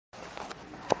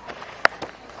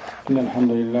إن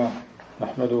الحمد لله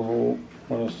نحمده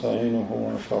ونستعينه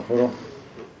ونستغفره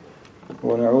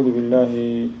ونعوذ بالله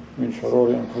من شرور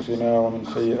أنفسنا ومن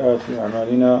سيئات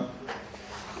أعمالنا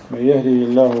من يهده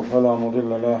الله فلا مضل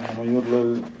له ومن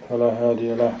يضلل فلا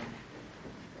هادي له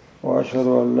وأشهد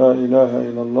أن لا إله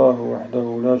إلا الله وحده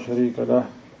لا شريك له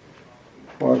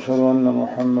وأشهد أن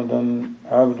محمدا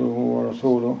عبده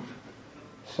ورسوله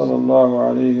صلى الله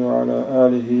عليه وعلى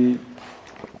آله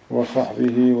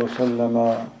وصحبه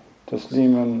وسلم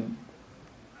تسليما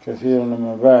كثيرا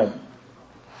أما بعد.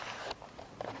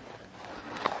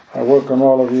 I welcome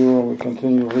all of you and we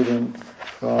continue reading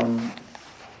from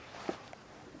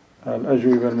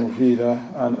الأجوبة المفيدة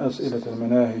عن أسئلة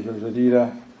المناهج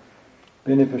الجديدة,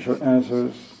 beneficial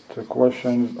answers to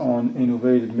questions on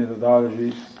innovated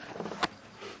methodologies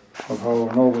of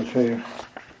our noble Shaykh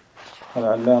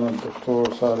العلامة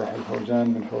الدكتور صالح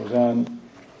الفوزان بن فوزان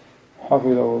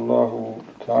حفظه الله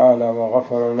تعالى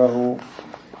وغفر له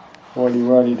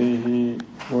ولوالديه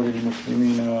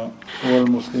وللمسلمين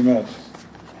والمسلمات.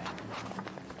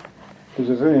 It is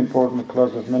a very important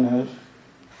class of manhaj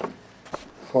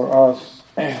for us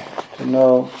to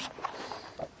know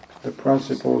the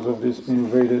principles of these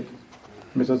innovative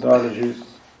methodologies,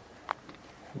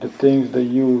 the things they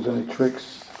use and the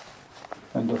tricks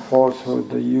and the falsehood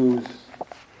they use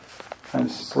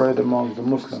and spread among the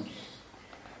Muslims.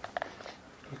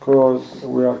 Because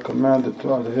we are commanded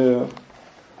to adhere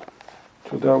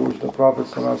to that which the Prophet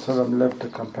ﷺ left the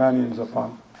companions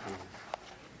upon.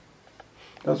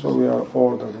 That's what we are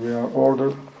ordered. We are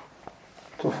ordered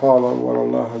to follow what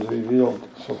Allah has revealed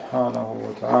subhanahu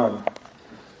wa ta'ala.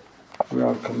 We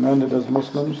are commanded as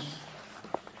Muslims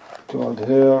to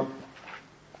adhere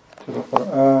to the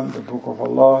Quran, the Book of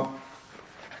Allah,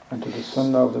 and to the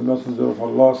Sunnah of the Messenger of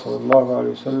Allah sallallahu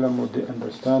alayhi wa sallam with the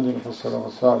understanding of the Salaf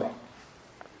al-Salih.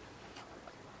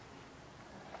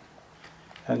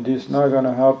 And this is not going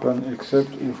to happen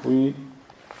except if we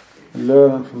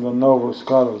learn from the noble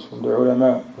scholars, from the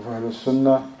ulama of Ahlul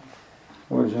Sunnah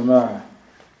wal Jama'ah.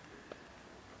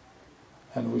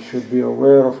 And we should be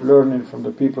aware of learning from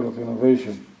the people of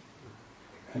innovation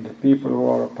and the people who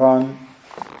are upon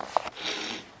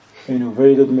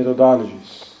innovated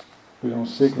methodologies. We don't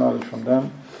seek knowledge from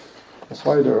them. That's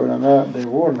why the ulama, they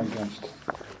warn against it.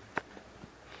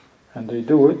 And they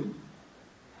do it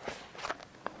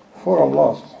for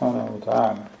Allah subhanahu wa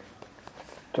ta'ala,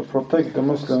 to protect the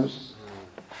Muslims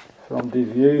from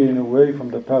deviating away from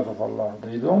the path of Allah.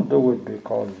 They don't do it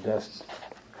because just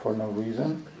for no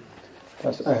reason.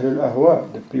 That's Ahlul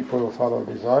Ahwa, the people who follow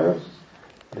desires,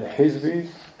 the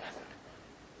Hizbis,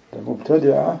 the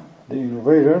Mubtadi'ah, the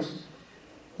innovators.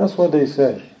 That's what they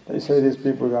say. They say these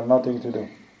people got nothing to do.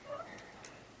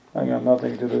 I got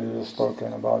nothing to do, just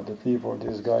talking about the people,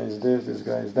 this guy is this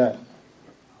guy is that.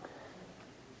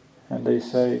 And they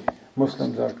say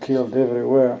Muslims are killed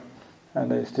everywhere, and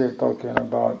they still talking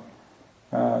about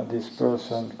this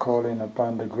person calling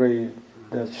upon the grave,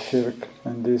 that's shirk,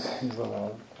 and this is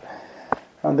Allah.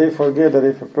 And they forget that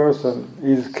if a person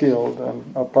is killed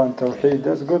and upon tawheed,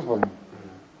 that's good for him.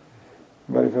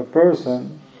 But if a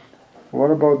person, what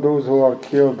about those who are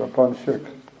killed upon shirk?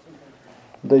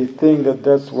 They think that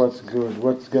that's what's good,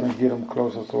 what's going to get them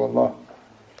closer to Allah.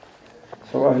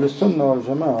 So Ahlul Sunnah wal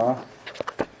Jama'ah,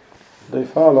 they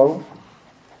follow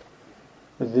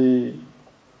the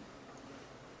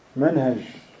manhaj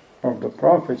of the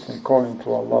prophets in calling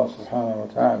to Allah subhanahu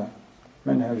wa ta'ala.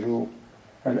 منهج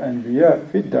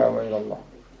الأنبياء في الدعوة إلى الله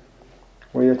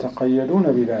ويتقيدون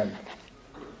بذلك.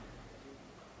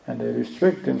 And they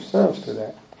restrict themselves to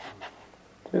that.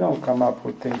 They don't come up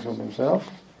with things for themselves.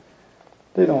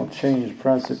 They don't change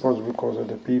principles because of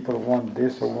the people want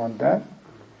this or want that.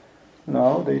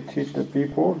 No, they teach the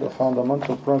people the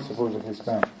fundamental principles of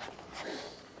Islam.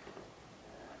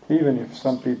 Even if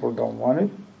some people don't want it,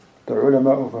 the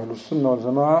ulama of Ahlul Sunnah wal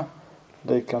Jama'ah,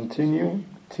 they continue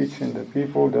teaching the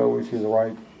people that which is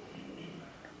right.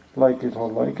 Like it or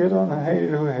like it, and hate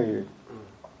it or hate it.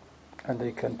 And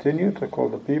they continue to call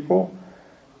the people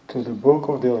to the book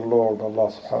of their Lord,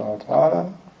 Allah subhanahu wa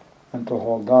ta'ala, and to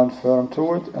hold on firm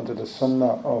to it, and to the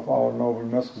Sunnah of our noble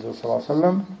Messenger sallallahu alaihi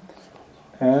wasallam,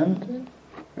 and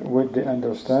with the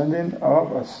understanding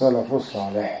of as-Salaf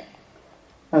al-Salih.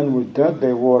 And with that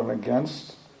they warn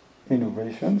against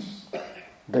innovations.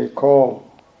 They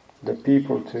call the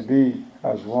people to be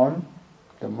as one,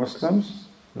 the Muslims,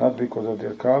 not because of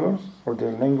their colors or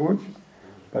their language,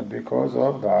 but because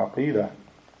of the Aqidah.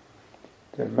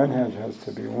 Their manhaj has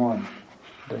to be one.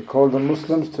 They call the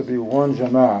Muslims to be one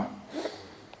Jama'ah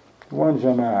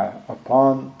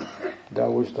upon that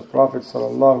which the Prophet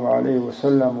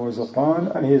ﷺ was upon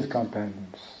and his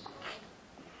companions.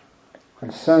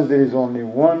 And since there is only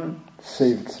one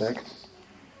saved sect,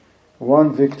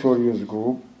 one victorious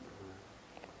group,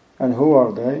 and who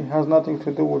are they? It has nothing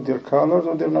to do with their colors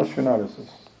or their nationalities.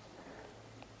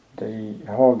 They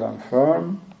hold on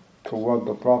firm to what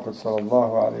the Prophet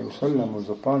ﷺ was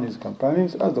upon his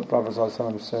companions, as the Prophet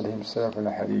ﷺ said himself in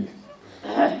a hadith.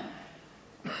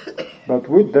 But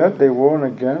with that, they warn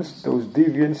against those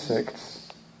deviant sects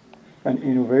and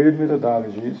innovated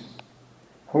methodologies,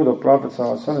 who the Prophet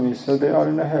ﷺ, he said they are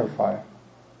in a hellfire,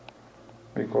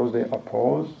 because they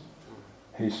oppose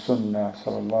his sunnah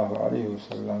sallallahu alayhi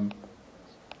wasallam.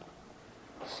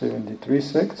 73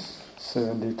 sects,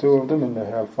 72 of them in the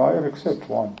hellfire, except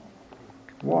one.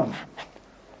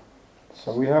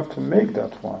 So we have to make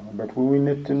that one, but we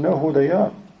need to know who they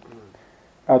are.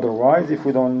 Otherwise, if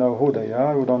we don't know who they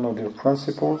are, we don't know their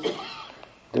principles,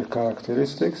 their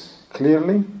characteristics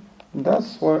clearly,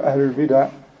 that's where Ahlul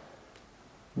Bid'ah,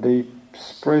 they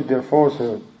spread their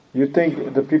falsehood. You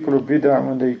think the people of Bid'ah,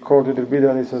 when they call to the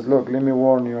Bid'ah, they says, look, let me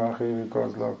warn you, akhi,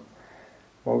 because look,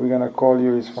 what we're going to call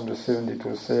you is from the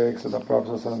 72 sects that the Prophet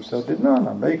ﷺ said.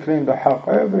 No, they claim the haqq.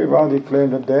 Everybody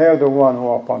claims that they are the one who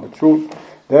are upon the truth.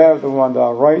 They are the one that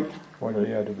are right.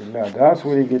 That's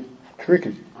where you get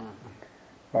tricky.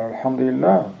 But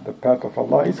alhamdulillah, the path of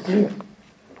Allah is clear.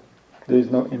 There is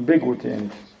no ambiguity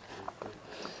in it.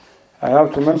 I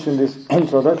have to mention this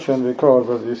introduction because,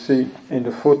 as you see in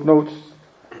the footnotes,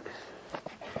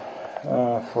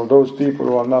 for those people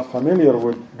who are not familiar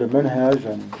with the manhaj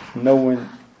and knowing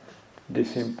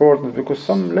this importance, because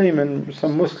some laymen,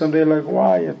 some Muslims, they're like,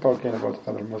 why are you talking about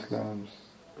other Muslims?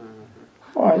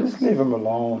 Why? Just leave them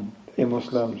alone. They're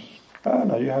Muslims.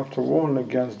 No, you have to warn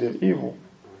against their evil,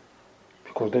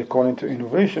 because they call into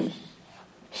innovations.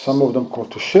 Some of them call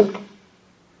to shirk.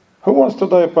 Who wants to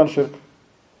die upon shirk?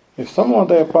 If someone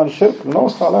die upon shirk, no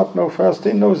salat, no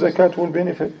fasting, no zakat will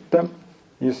benefit them.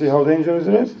 You see how dangerous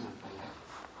it is?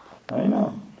 I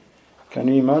know. Can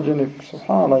you imagine if,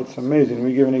 subhanAllah, it's amazing.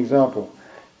 We give an example.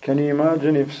 Can you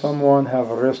imagine if someone have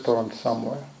a restaurant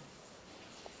somewhere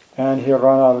and he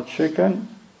run out of chicken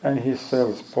and he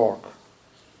sells pork?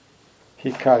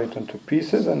 He cut it into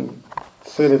pieces and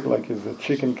sell it like it's a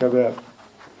chicken kebab.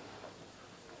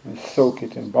 And soak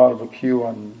it in barbecue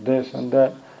and this and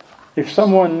that. If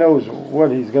someone knows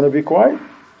what, he's going to be quiet?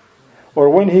 Or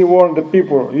when he warned the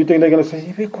people, you think they're going to say,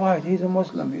 be quiet, he's a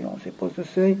Muslim, you're not supposed to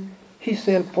say, he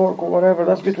sell pork or whatever,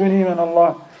 that's between him and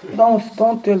Allah.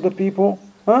 Don't tell the people.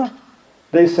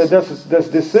 They said that's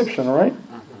deception, right?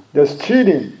 That's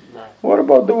cheating. What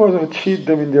about the ones who cheat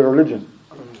them in their religion?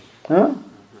 And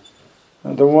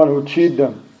the one who cheat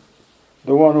them,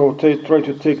 the one who try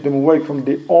to take them away from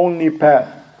the only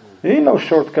path. There ain't no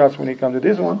shortcuts when it comes to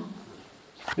this one.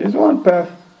 There's one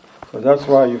path. So that's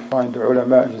why you find the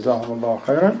ulama, jazahumullah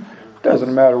khairan,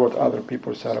 doesn't matter what other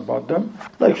people said about them,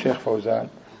 like Sheikh Fawzan,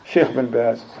 Sheikh bin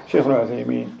Baz, Sheikh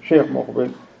al-Uthaymeen, Sheikh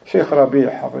Muqbil, Sheikh Rabi'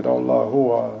 hafidahullah,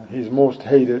 who he's most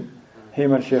hated,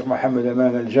 him and Sheikh Muhammad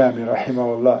Aman al-Jami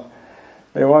rahimahullah.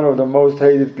 They're one of the most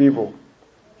hated people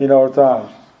in our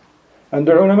times. And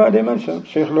the ulama, they mentioned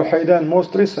Sheikh Luhaydan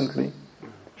most recently,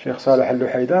 Sheikh Salih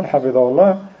al-Luhaydan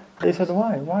hafidahullah. They said,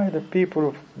 why the people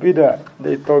of Bid'ah,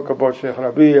 they talk about Sheikh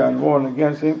Rabi' and warn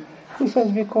against him? He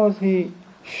says, because he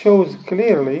shows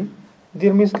clearly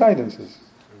their misguidances.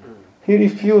 He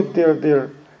refutes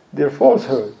their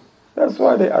falsehood. That's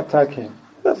why they attack him.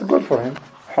 That's good for him.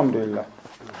 Alhamdulillah.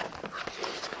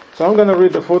 So I'm going to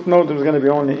read the footnote. It's going to be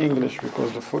only English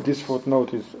because this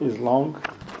footnote is long.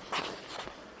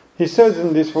 He says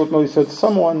in this footnote, he said,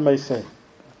 someone may say,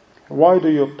 why do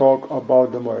you talk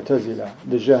about the Mu'tazila,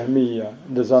 the Jahmiyyah,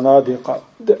 the Zanadiqa,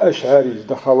 the Ash'aris,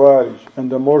 the Khawarij,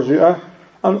 and the Murji'ah,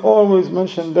 and always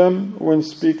mention them when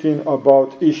speaking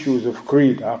about issues of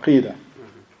creed, Aqidah?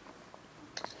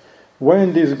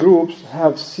 When these groups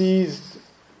have ceased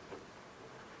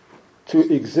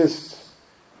to exist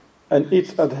and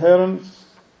its adherents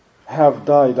have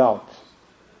died out.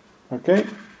 Okay?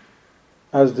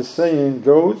 As the saying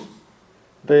goes,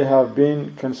 they have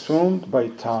been consumed by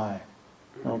time.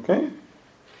 Okay?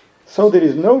 So there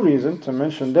is no reason to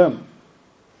mention them.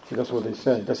 See, that's what they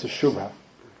say. That's a shubha.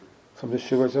 Some of the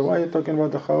shubha say, why are you talking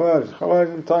about the Khawarij?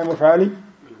 Khawarij in the time of Ali?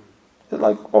 It's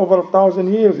like over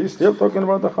 1,000 years. You're still talking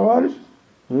about the Khawarij?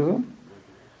 Mm-hmm.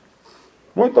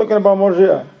 We're talking about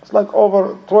Murji'ah. It's like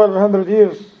over 1,200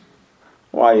 years.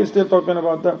 Why are you still talking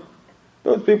about them?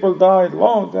 Those people died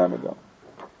long time ago.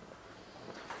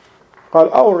 Well,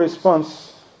 our response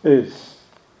is,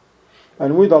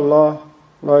 and with Allah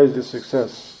lies the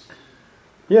success.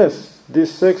 Yes,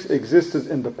 these sects existed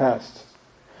in the past,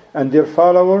 and their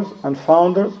followers and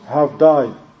founders have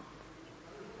died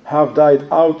have died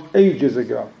out ages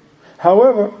ago.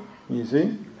 However, you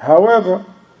see,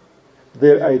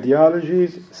 their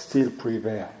ideologies still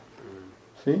prevail.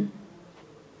 See?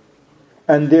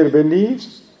 And their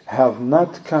beliefs have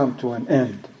not come to an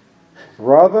end.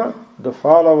 Rather, the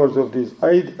followers of these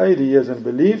ideas and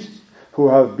beliefs who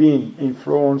have been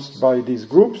influenced by these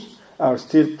groups are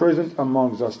still present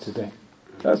amongst us today.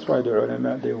 That's why the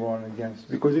ulama, they warn against,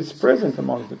 because it's present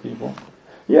amongst the people.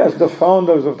 Yes, the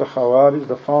founders of the Khawarij,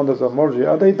 the founders of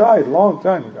Murji'ah, they died long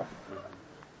time ago.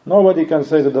 Nobody can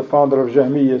say that the founder of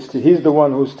Jahmiyyah, he's the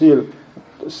one who's still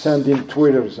sending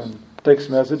Twitters and text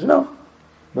messages. No.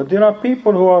 But there are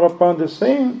people who are upon the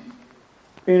same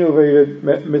innovated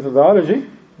methodology.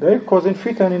 They're causing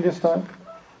fitan in this time.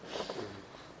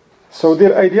 So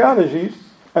their ideologies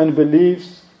and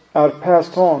beliefs are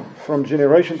passed on from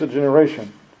generation to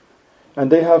generation.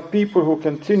 And they have people who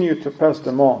continue to pass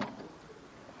them on.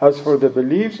 As for the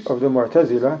beliefs of the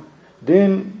Mu'tazila,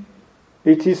 then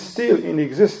it is still in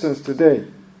existence today.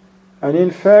 And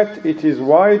in fact, it is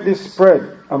widely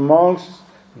spread amongst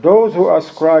those who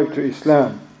ascribe to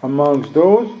Islam. Amongst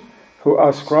those who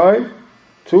ascribe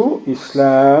to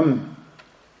Islam.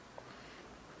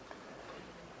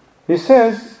 He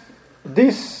says,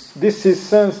 this is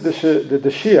since the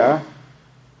Shia,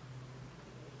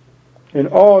 in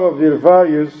all of their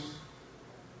various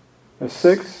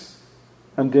sects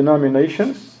and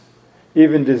denominations,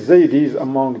 even the Zaydis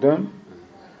among them,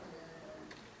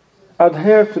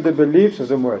 adhere to the beliefs of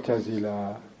the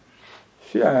Mu'tazila.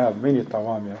 Shia have many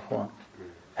tawami,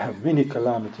 have many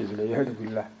calamities.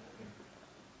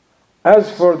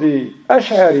 As for the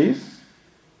Ash'aris,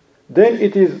 then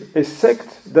it is a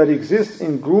sect that exists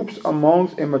in groups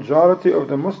amongst a majority of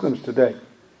the Muslims today.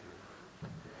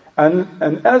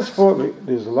 And as for,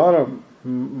 there's a lot of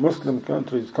Muslim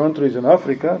countries in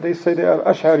Africa, they say they are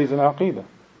Ash'aris in Aqidah.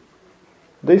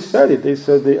 They said it. They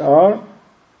said they are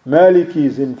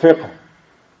Malikis in fiqh.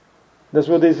 That's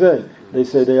what they say. They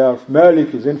say they are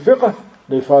Malikis in fiqh.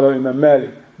 They follow Imam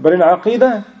Malik. But in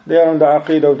Aqidah, they are on the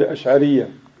Aqidah of the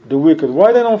Ash'ariyyah, the wicked.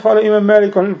 Why they don't follow Imam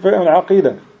Malik on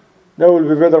Aqidah? That will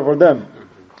be better for them.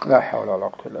 La hawla wa la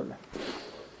quwwata illa billah.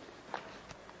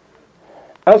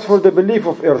 As for the belief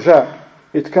of irja,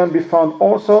 it can be found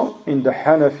also in the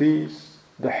Hanafis.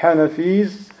 The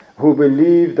Hanafis who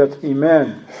believe that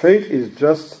Iman, faith, is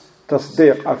just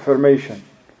tasdeeq, affirmation,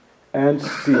 and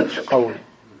speech, qawl.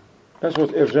 That's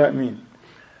what irja means.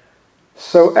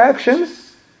 So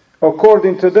actions,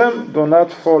 according to them, do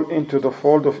not fall into the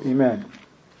fold of Iman.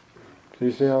 Do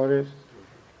you see how it is?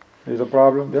 There's a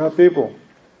problem. There are people,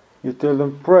 you tell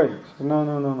them pray. Say,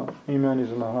 no. Iman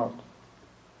is in the heart.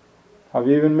 Have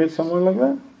you even met someone like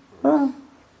that? No.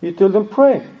 You tell them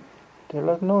pray. They're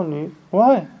like, no need.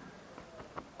 Why?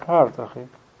 Heart, akhi.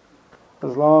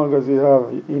 As long as you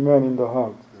have Iman in the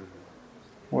heart.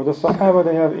 Well, the Sahaba,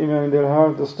 they have Iman in their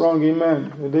heart, the strong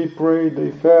Iman. They pray,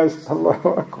 they fast. Allahu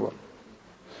Akbar.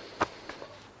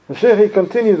 The Shaykh, he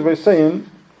continues by saying,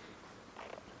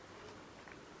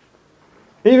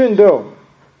 even though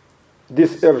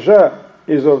this irja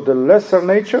is of the lesser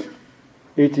nature,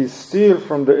 it is still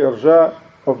from the irja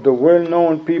of the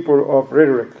well-known people of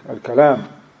rhetoric, al-kalam.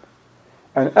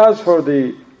 And as for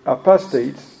the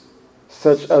apostates,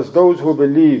 such as those who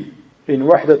believe in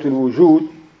wahdatul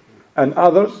wujud and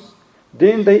others,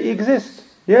 then they exist.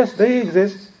 Yes, they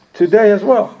exist today as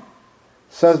well.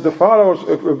 Since the followers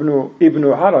of Ibn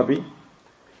Arabi,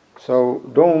 so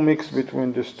don't mix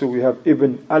between these two. We have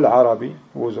Ibn al-Arabi,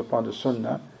 who was upon the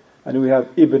Sunnah, and we have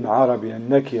Ibn Arabi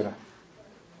and Nakira,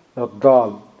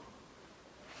 Ad-Dal.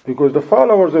 Because the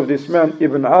followers of this man,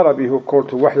 Ibn Arabi, who called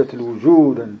to Wahdat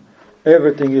al-Wujud, and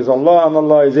everything is Allah, and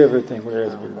Allah is everything,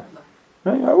 wa'iyaz billah.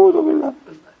 A'udhu billah.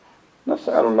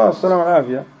 Nas'alullah as-salam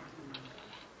al-afiyah.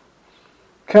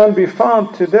 Can be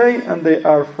found today, and they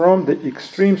are from the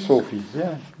extreme Sufis.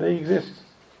 Yeah, they exist.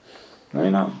 I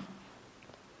know.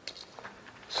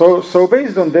 So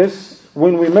based on this,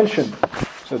 when we mention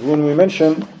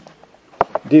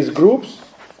these groups,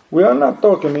 we are not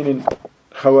talking meaning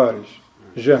Khawarij,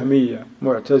 Jahmiyyah,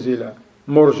 Mu'tazila,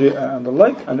 Murji'ah and the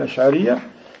like, and Ash'ariyyah.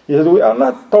 We are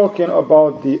not talking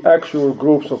about the actual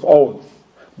groups of old,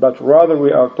 but rather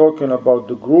we are talking about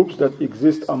the groups that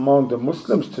exist among the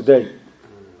Muslims today,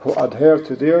 who adhere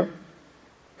to their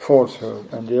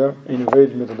falsehood and their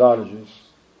innovative methodologies.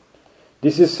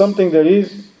 This is something that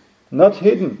is not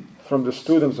hidden from the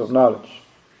students of knowledge.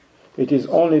 It is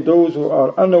only those who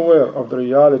are unaware of the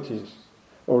realities,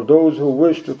 or those who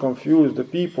wish to confuse the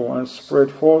people and spread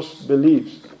false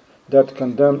beliefs, that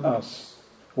condemn us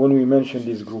when we mention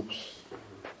these groups.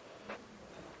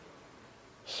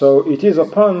 So it is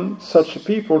upon such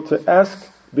people to ask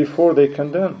before they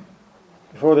condemn.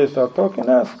 Before they start talking,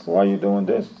 ask, why are you doing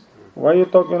this? Why are you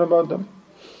talking about them?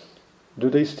 Do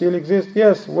they still exist?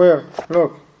 Yes, where?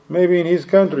 Look, maybe in his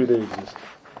country they exist.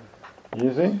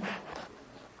 You see?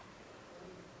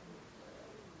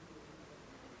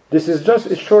 This is just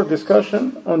a short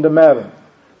discussion on the matter.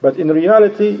 But in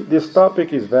reality, this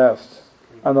topic is vast.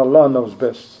 And Allah knows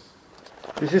best.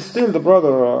 This is still the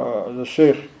brother, the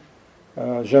Sheikh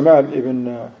Jamal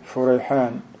ibn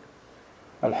Furayhan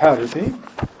al-Harithi.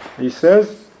 He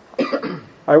says,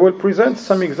 I will present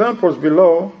some examples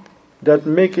below that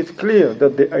make it clear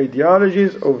that the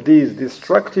ideologies of these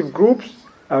destructive groups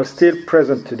are still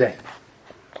present today.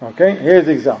 Okay, here's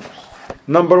the examples.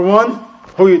 Number one,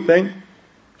 who you think?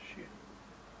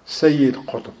 Sayyid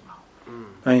Qutb.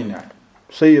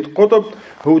 Sayyid Qutb,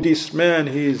 who this man,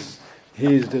 he's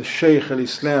the Shaykh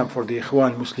al-Islam for the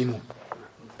Ikhwan Muslimun.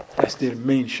 That's their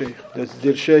main Shaykh. That's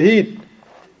their Shaheed.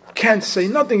 Can't say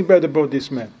nothing bad about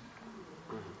this man.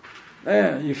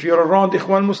 If you're around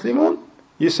Ikhwan Muslimun,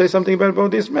 you say something bad about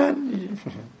this man,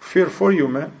 fear for you,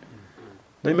 man.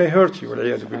 They may hurt you,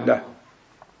 wal-'iyadhu billah.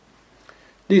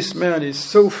 This man is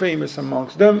so famous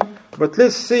amongst them. But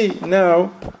let's see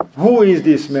now, who is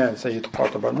this man, Sayyid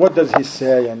Qutb? What does he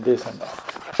say and this and that?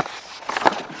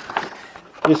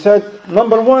 He said,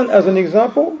 number one, as an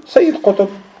example, Sayyid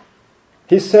Qutb,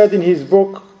 he said in his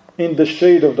book, In the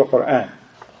Shade of the Quran,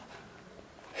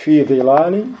 في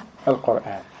ظلال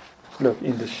القرآن. Look,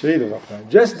 in the shade of the Quran.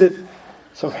 Just that,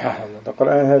 subhanAllah, the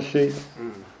Quran has shade.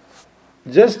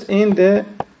 Just in the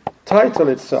title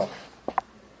itself.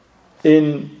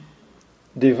 In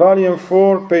the volume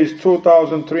 4, page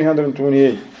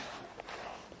 2328.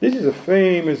 This is a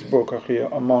famous book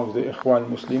amongst the Ikhwan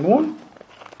Muslimun.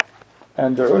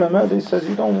 And the ulama, they said,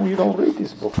 you don't read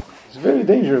this book. It's a very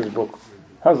dangerous book.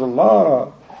 Has a lot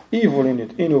of evil in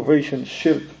it. Innovation,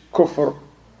 shirk, kufr,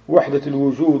 wahdat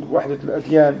al-wujud, wahdat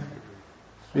al-adyan.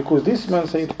 Because this man,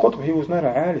 Sayyid Qutb, he was not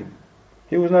an alim.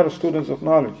 He was not a student of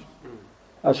knowledge.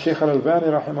 As Shaykh al-Albani,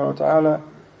 rahimahullah ta'ala,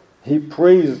 he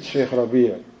praised Shaykh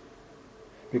Rabi'.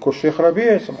 Because Shaykh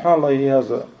Rabi', subhanAllah, he has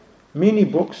many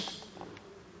books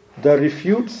that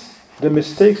refutes the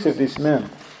mistakes of this man.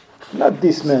 Not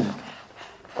this man.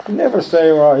 You never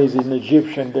say, he's an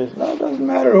Egyptian. No, it doesn't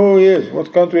matter who he is,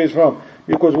 what country he's from.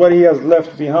 Because what he has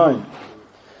left behind.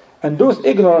 And those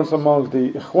ignorants amongst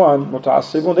the Ikhwan,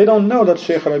 Muta'assibun, they don't know that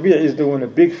Shaykh Rabi' is doing a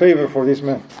big favor for this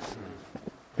man.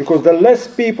 Because the less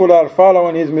people are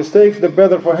following his mistakes, the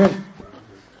better for him.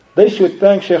 They should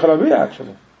thank Shaykh Rabi'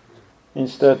 actually,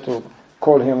 instead to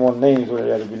call him on names,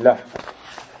 wal-'iyadhu billah.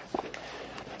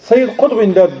 Sayyid Qutb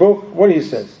in that book, what he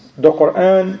says? The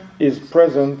Quran is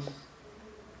present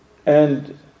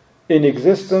and in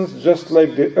existence just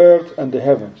like the earth and the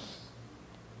heavens.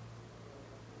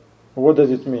 What does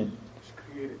it mean?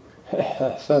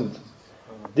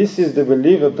 This is the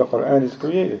belief that the Quran is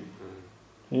created.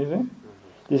 You see?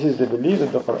 This is the belief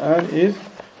that the Quran is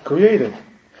created.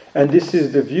 And this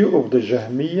is the view of the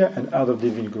Jahmiyyah and other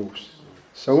deviant groups.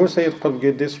 So where Sayyid Qutb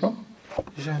get this from?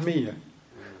 Jahmiyyah.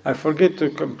 I forget to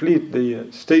complete the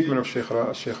statement of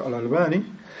Shaykh al-Albani,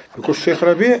 because Shaykh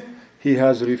Rabi', he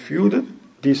has refuted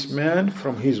this man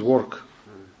from his work.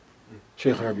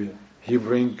 Shaykh Rabi'. He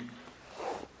bring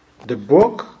the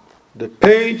book, the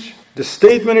page, the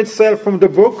statement itself from the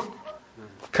book,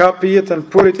 copy it and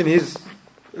put it in his,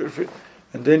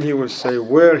 and then he will say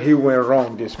where he went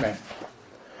wrong, this man.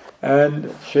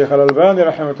 And Shaykh al-Albani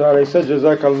rahimahullah said,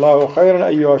 Jazakallahu khairan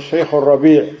ayyuha Shaykh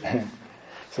al-Rabi'.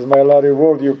 Says, may Allah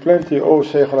reward you plenty, O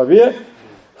Shaykh Rabi',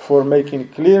 for making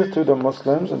clear to the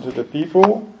Muslims and to the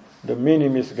people the many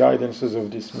misguidances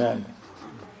of this man.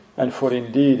 And for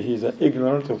indeed he is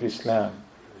ignorant of Islam,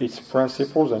 its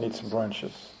principles and its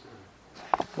branches.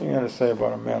 What are you going to say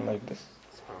about a man like this?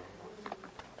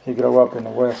 He grew up in the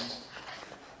West.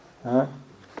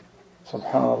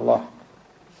 Subhanallah.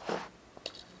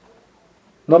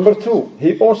 Number two,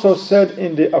 he also said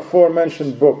in the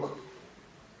aforementioned book,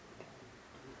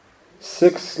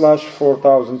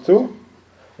 6/4002,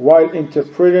 while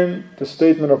interpreting the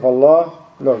statement of Allah,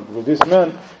 look, this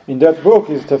man, in that book,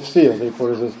 his tafsir, they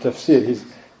put it as tafsir,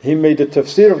 he made the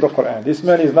tafsir of the Quran. This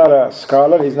man is not a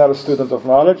scholar, he's not a student of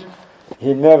knowledge,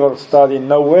 he never studied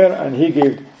nowhere, and he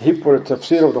put a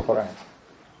tafsir of the Quran.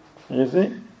 You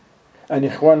see? And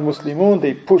Ikhwan Muslimun,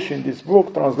 they push in this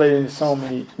book, translated in so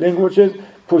many languages,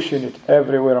 pushing it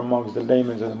everywhere amongst the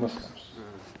laymen and the Muslims.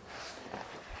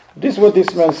 This is what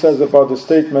this man says about the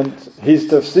statement, his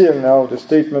tafsir now, the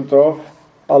statement of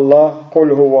Allah,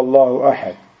 قُلْ هُوَ اللَّهُ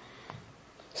أَحَدٌ.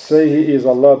 Say He is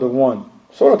Allah the One.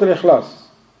 Surah Al-Ikhlas.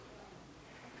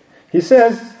 He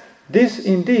says, this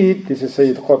is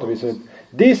Sayyid Qutb, he said,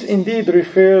 This indeed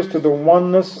refers to the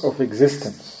oneness of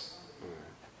existence.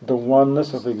 The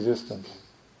oneness of existence.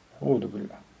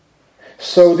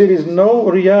 So there is no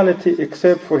reality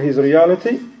except for His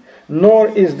reality, nor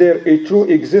is there a true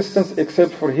existence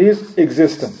except for His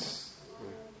existence.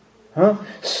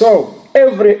 So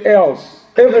everything else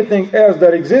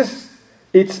that exists,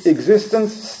 its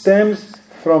existence stems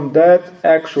from that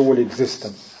actual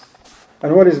existence.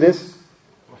 And what is this?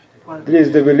 This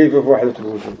is the belief of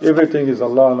Wahdatul Wujud. Everything is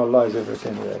Allah and Allah is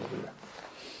everything.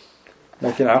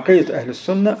 لكن عقيدة أهل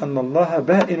السنة أن الله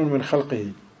بائن من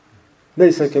خلقه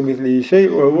ليس كمثله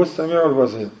شيء وهو السميع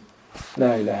البصير.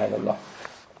 لا إله إلا الله.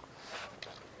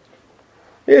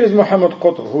 Here is Muhammad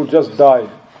Qutb, who just died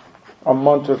a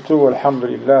month or two,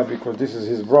 alhamdulillah, because this is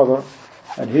his brother,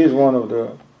 and he is one of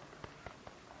the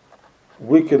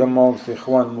wicked amongst the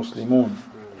Ikhwan Muslimun.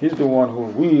 He's the one who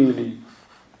really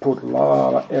put a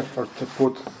lot of effort to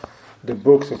put the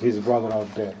books of his brother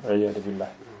out there.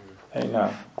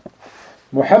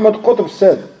 Muhammad Qutb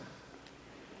said,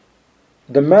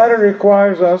 the matter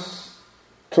requires us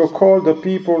to call the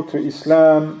people to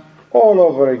Islam all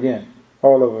over again.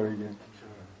 All over again.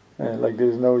 Like there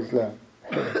is no Islam.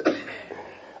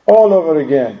 All over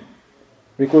again.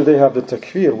 Because they have the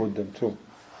takfir with them too.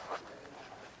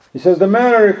 He says, the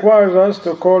matter requires us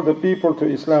to call the people to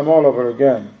Islam all over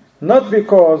again. Not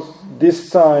because this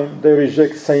time they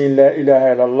reject saying La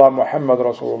ilaha illallah Muhammad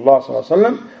Rasulullah sallallahu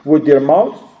alaihi wasallam with their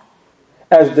mouth,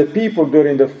 as the people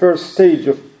during the first stage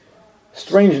of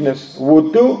strangeness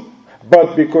would do,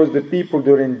 but because the people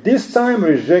during this time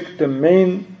reject the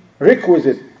main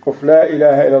requisite of La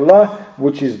ilaha illallah,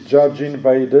 which is judging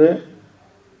by the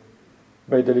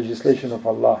legislation of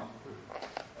Allah.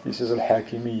 This is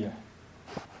al-Hakimiyyah.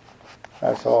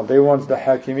 That's all. They want the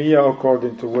Hakimiyyah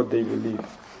according to what they believe.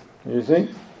 You see?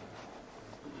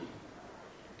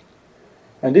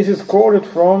 And this is quoted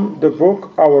from the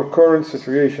book Our Current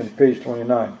Situation, page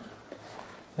 29.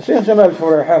 Shaykh Jamal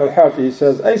Furayhan al-Hati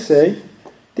says, I say,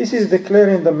 this is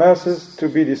declaring the masses to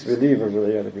be disbelievers,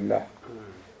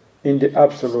 in the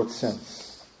absolute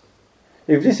sense.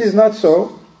 If this is not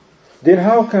so, then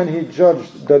how can he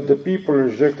judge that the people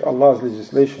reject Allah's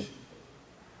legislation?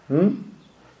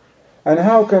 And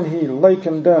how can he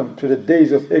liken them to the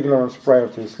days of ignorance prior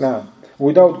to Islam,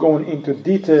 without going into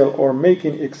detail or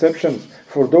making exceptions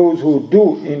for those who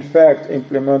do in fact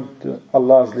implement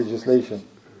Allah's legislation,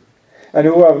 and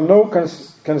who have no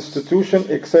constitution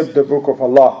except the Book of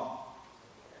Allah?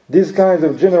 These kinds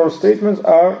of general statements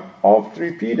are oft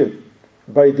repeated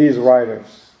by these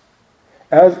writers,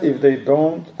 as if they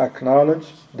don't acknowledge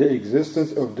the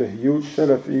existence of the huge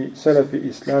Salafi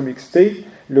Islamic state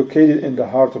located in the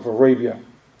heart of Arabia.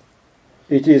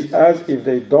 It is as if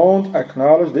they don't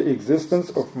acknowledge the existence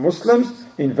of Muslims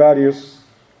in various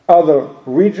other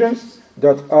regions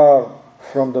that are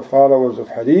from the followers of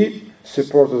Hadith,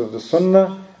 supporters of the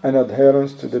Sunnah, and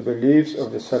adherents to the beliefs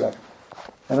of the Salaf.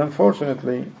 And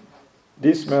unfortunately,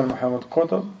 this man Muhammad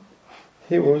Qutb,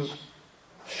 he was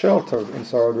sheltered in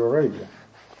Saudi Arabia.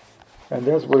 And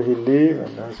that's where he lived,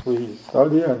 and that's where he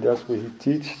studied, and that's where he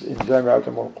teaches in Jami'at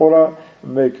al-Qura,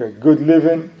 make a good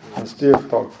living, and still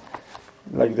talk.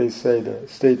 Like they say, the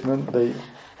statement,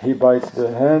 he bites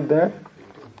the hand that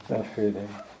feed him.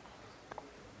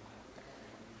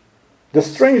 The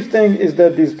strange thing is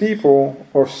that these people,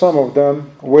 or some of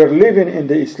them, were living in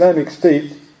the Islamic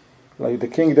state, like the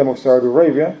Kingdom of Saudi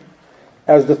Arabia,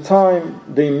 as the time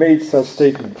they made such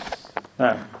statements,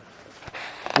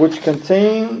 which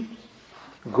contain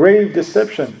grave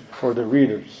deception for the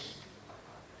readers,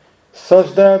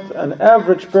 such that an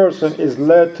average person is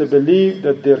led to believe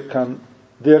that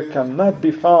there cannot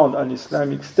be found an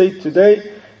Islamic state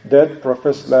today that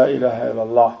professes La ilaha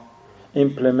illallah,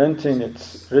 implementing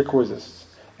its requisites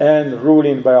and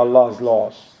ruling by Allah's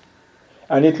laws.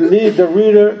 And it leads the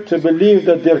reader to believe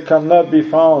that there cannot be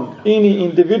found any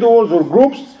individuals or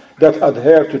groups that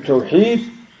adhere to Tawheed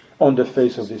on the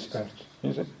face of this earth.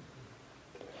 You see?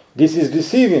 This is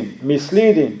deceiving,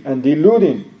 misleading, and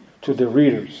deluding to the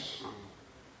readers.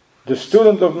 The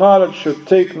student of knowledge should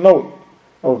take note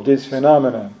of this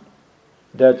phenomenon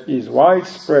that is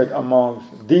widespread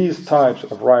among these types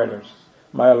of writers.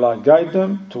 May Allah guide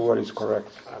them to what is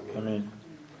correct. Ameen.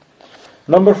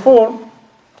 Number 4,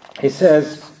 he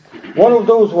says, one of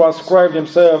those who ascribed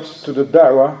themselves to the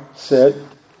da'wah said,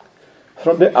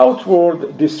 from the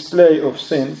outward display of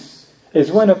sins is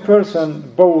when a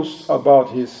person boasts about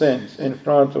his sins in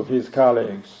front of his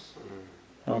colleagues.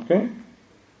 Okay?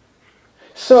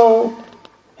 So,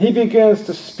 he begins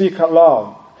to speak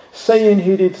aloud, saying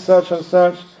he did such and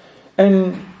such,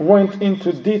 and went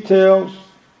into details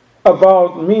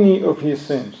about many of his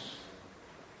sins.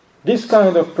 This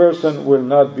kind of person will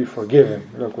not be forgiven.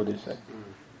 Look what they say.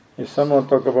 If someone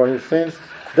talk about his sins,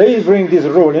 they bring this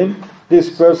ruling,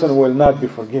 this person will not be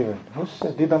forgiven. Who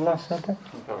said? Did Allah say that?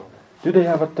 No. Do they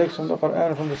have a text from the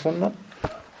Quran, from the Sunnah?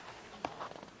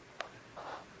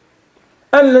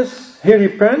 Unless he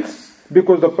repents,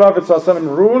 because the Prophet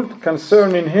ﷺ ruled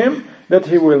concerning him that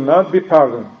he will not be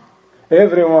pardoned.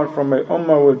 Everyone from my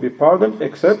ummah will be pardoned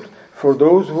except for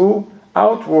those who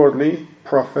outwardly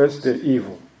profess their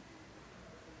evil.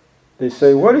 They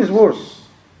say, what is worse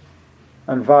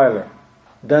and viler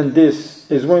than this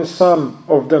is when some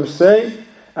of them say,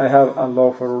 I have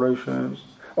unlawful relations,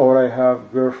 or I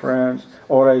have girlfriends,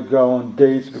 or I go on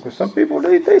dates, because some people,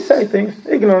 they say things,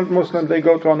 ignorant Muslims, they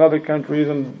go to another countries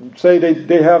and say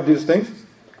they have these things.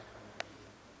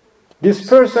 This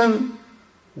person,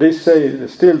 they say,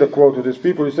 still the quote of these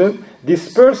people, he says,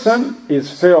 this person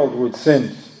is filled with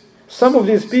sins. Some of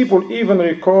these people even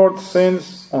record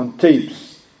sins on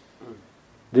tapes.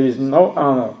 There is no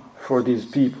honor for these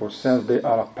people since they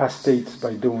are apostates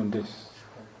by doing this.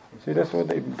 See, that's what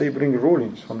they bring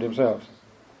rulings from themselves.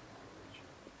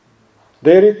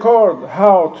 They record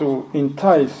how to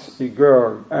entice a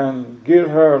girl and get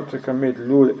her to commit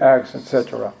lewd acts,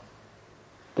 etc.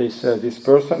 They say this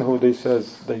person who this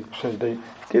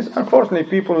unfortunately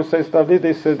people who say stuff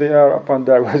they say they are upon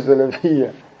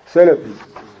Salafiyah, Salafis.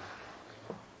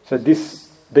 So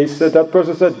they said that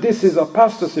person said this is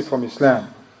apostasy from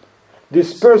Islam.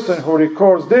 This person who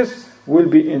records this will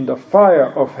be in the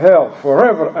fire of hell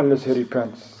forever unless he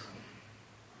repents.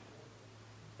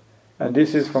 And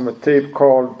this is from a tape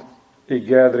called A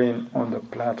Gathering on the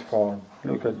Platform.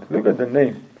 Look at the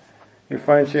name. You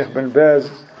find Sheikh bin Baz,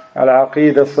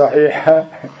 Al-Aqidah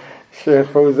Al-Sahihah, Sheikh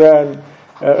Fawzan,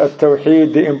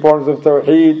 Al-Tawheed, the importance of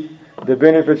Tawheed, the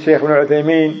benefits Sheikh bin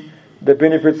Uthaymeen, the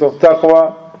benefits of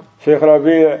Taqwa, Sheikh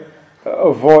Rabi'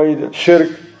 avoid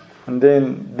Shirk, and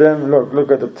then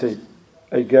look at the tape.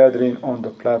 A Gathering on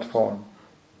the Platform.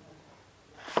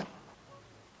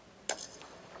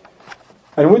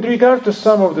 And with regard to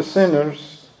some of the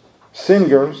singers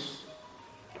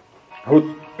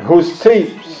whose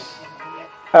tapes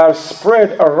are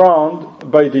spread around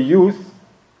by the youth,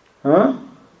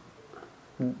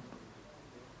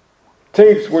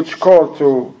 tapes which call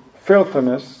to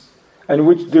filthiness and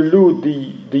which delude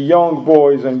the young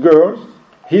boys and girls,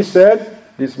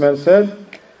 this man said,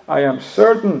 I am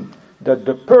certain that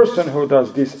the person who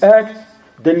does this act,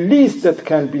 the least that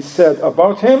can be said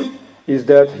about him is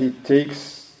that he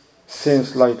takes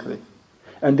sins lightly.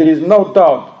 And there is no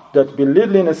doubt that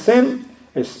belittling a sin,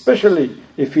 especially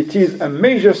if it is a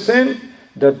major sin,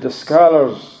 that the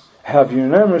scholars have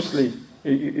unanimously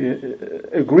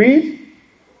agreed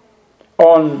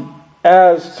on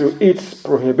as to its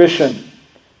prohibition,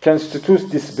 constitutes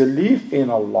disbelief in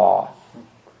Allah.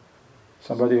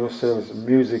 Somebody who sells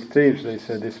music tapes, they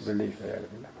say disbelief.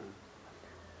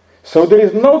 So there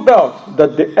is no doubt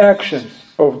that the actions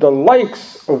of the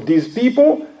likes of these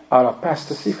people are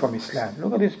apostasy from Islam.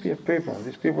 Look at these people.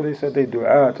 These people, they say they do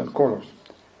art and colors.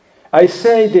 I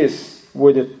say this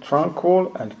with a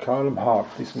tranquil and calm heart,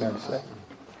 this man said.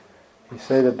 He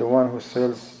said that the one who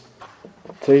sells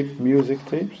music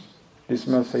tapes, this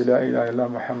man say, La ilaha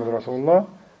illallah Muhammad Rasulullah.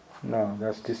 No,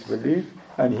 that's disbelief.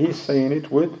 And he's saying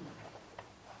it with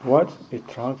what? A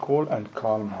tranquil and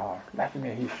calm heart. That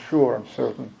means he's sure and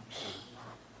certain.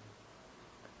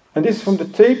 And this is from the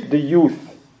tape, The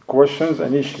Youth, Questions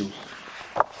and Issues.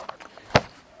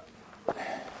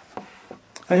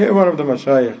 I hear one of the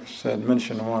Mashayikh said,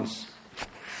 mentioned once,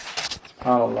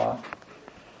 SubhanAllah,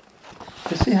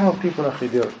 you see how people,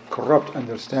 their corrupt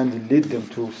understanding lead them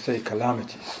to say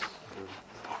calamities.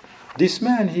 This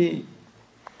man, he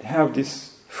have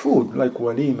this food like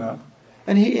walima,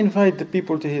 and he invite the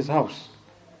people to his house.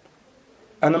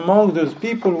 And among those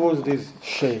people was this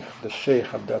sheikh, the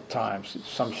sheikh at that time,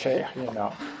 some sheikh,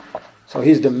 So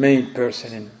he's the main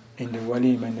person in the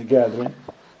walima, in the gathering.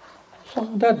 So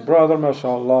that brother,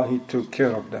 mashallah, he took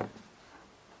care of them.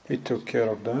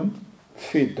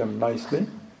 Feed them nicely.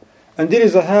 And there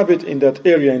is a habit in that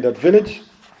area, in that village,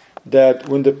 that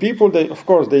when the people,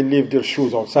 they leave their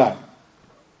shoes outside.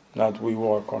 Not we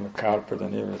walk on the carpet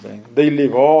and everything. They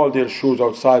leave all their shoes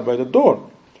outside by the door.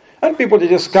 And people, they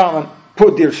just come and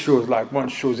put their shoes, like one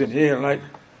shoe's in here,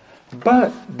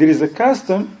 But there is a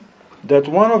custom that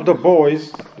one of the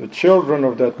boys, the children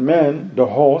of that man, the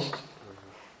host,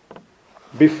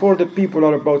 before the people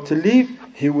are about to leave,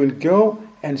 he will go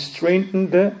and straighten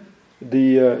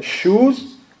the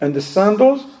shoes and the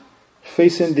sandals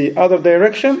facing the other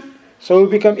direction, so it will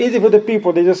become easy for the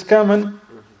people. They just come and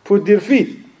put their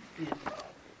feet.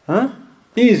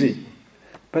 Easy.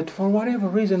 But for whatever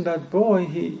reason, that boy,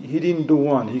 he didn't do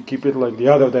one. He kept it like the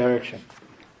other direction.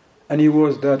 And he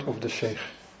was that of the sheikh.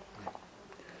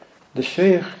 The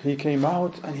sheikh, he came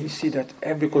out and he see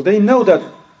that because they know that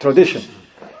tradition.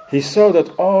 He saw that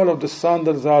all of the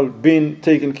sandals are being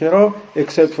taken care of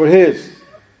except for his.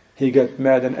 He got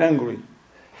mad and angry.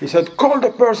 He said, call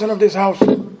the person of this house.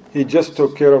 He just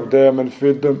took care of them and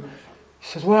fed them. He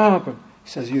says, what happened? He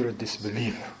says, you're a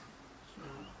disbeliever.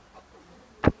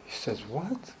 He says,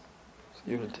 what?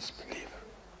 You're a disbeliever.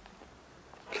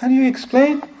 Can you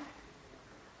explain?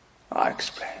 I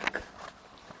explain.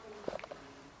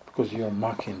 Because you're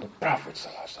mocking the Prophet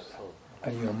ﷺ,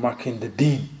 and you're mocking the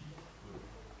deen.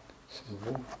 I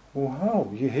said, well,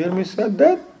 how? You hear me said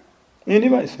that?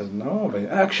 Anybody? He said, no, by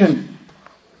action.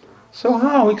 So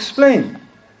how? Explain.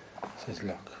 He says,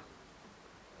 look,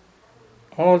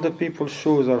 all the people's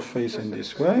shoes are facing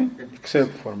this way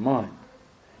except for mine.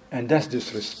 And that's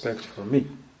disrespect for me.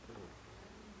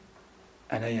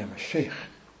 And I am a sheikh.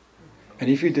 And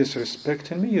if you're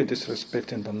disrespecting me, you're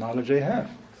disrespecting the knowledge I have.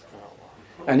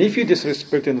 And if you're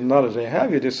disrespecting the knowledge I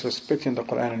have, you're disrespecting the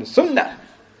Quran and the Sunnah.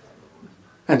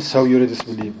 And so you're a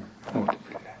disbeliever.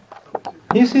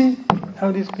 You see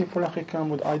how these people actually come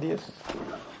with ideas?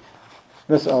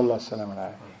 نسأل الله السلامة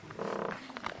والعافية.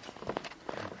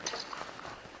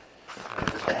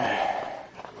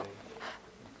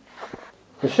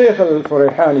 The Shaykh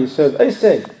al-Furayhani says, I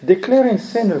say, declaring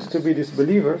sinners to be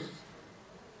disbelievers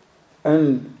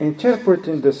and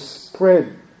interpreting the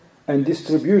spread and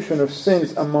distribution of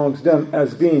sins amongst them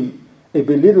as being a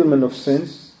belittlement of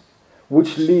sins,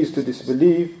 which leads to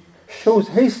disbelief, shows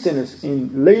hastiness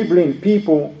in labeling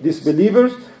people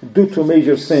disbelievers due to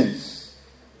major sins.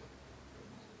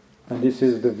 And this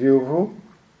is the view of who?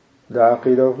 The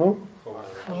aqidah of who?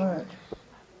 Khawarij.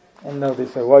 And now they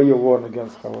say, why you warn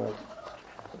against Khawarij?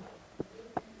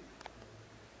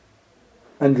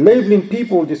 And labeling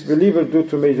people disbelievers due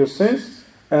to major sins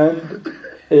and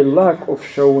a lack of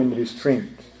showing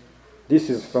restraint. This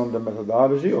is from the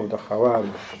methodology of the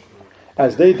Khawarij,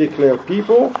 as they declare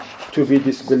people to be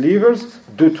disbelievers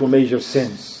due to major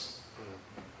sins.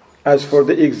 As for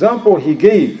the example he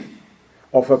gave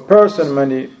of a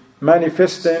person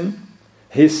manifesting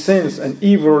his sins and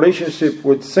evil relationship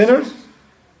with sinners,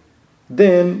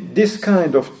 then this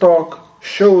kind of talk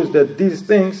shows that these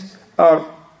things are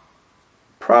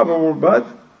probable but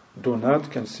do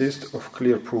not consist of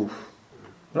clear proof.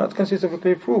 Do not consist of a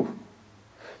clear proof.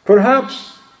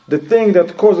 Perhaps the thing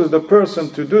that causes the person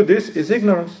to do this is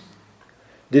ignorance.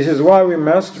 This is why we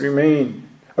must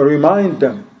remind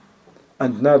them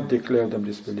and not declare them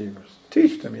disbelievers.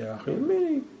 Teach them, ya akhi.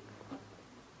 Many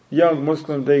young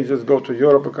Muslims, they just go to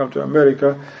Europe or come to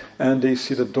America and they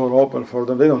see the door open for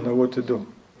them. They don't know what to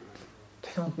do.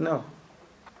 They don't know.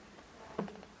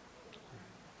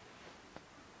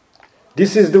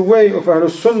 This is the way of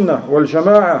Ahlus Sunnah wal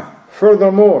Jama'ah.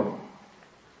 Furthermore,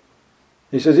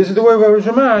 he says, this is the way of Ahlus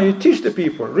Jama'ah. You teach the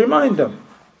people, remind them.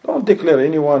 Don't declare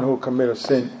anyone who commits a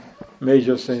sin,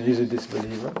 major sin, he's a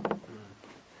disbeliever.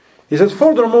 He says,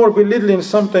 furthermore, belittling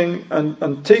something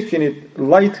and taking it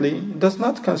lightly does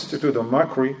not constitute a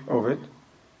mockery of it.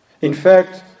 In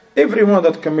fact, everyone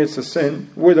that commits a sin,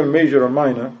 whether major or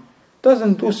minor,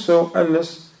 doesn't do so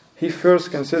unless he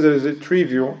first considers it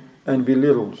trivial and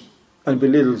belittles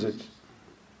it.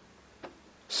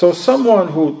 So someone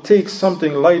who takes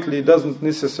something lightly doesn't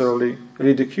necessarily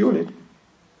ridicule it.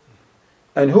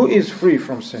 And who is free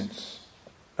from sins?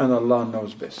 And Allah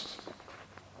knows best.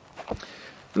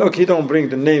 Look, he don't bring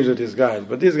the names of these guys,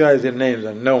 but these guys, their names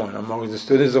are known among the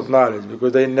students of knowledge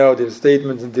because they know their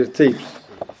statements and their tapes.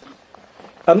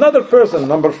 Another person,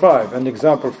 number 5, and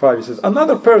example 5, he says,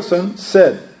 another person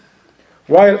said,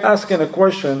 whilst asking a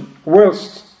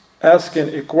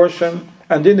question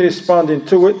and then responding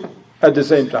to it at the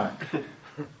same time.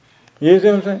 You see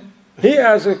what I'm saying? He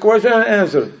asked a question and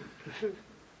answered.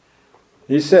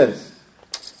 He says,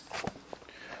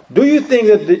 do you think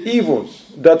that the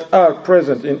evils that are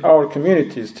present in our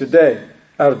communities today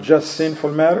are just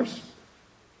sinful matters?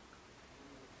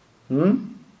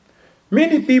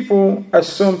 Many people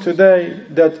assume today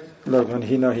that, look, and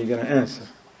he's going to answer.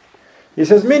 He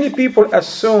says, many people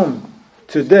assume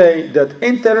today that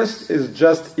interest is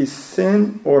just a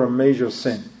sin or a major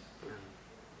sin.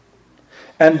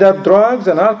 And that drugs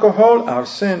and alcohol are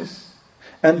sins.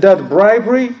 And that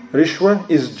bribery, rishwa,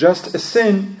 is just a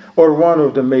sin or one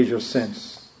of the major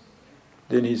sins.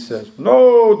 Then he says,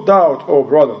 no doubt, O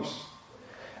brothers,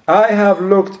 I have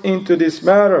looked into this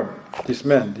matter. This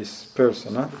man, this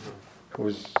person, who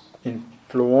is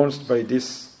influenced by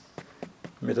these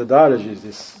methodologies,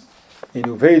 this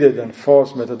innovated and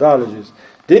false methodologies.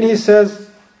 Then he says,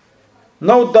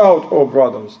 No doubt, O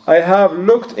brothers, I have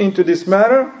looked into this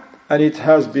matter, and it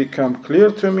has become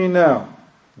clear to me now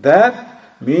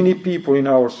that many people in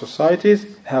our societies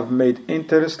have made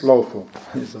interest lawful.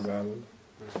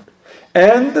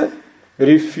 And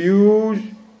refuge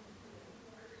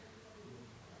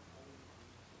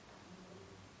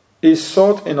is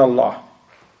sought in Allah.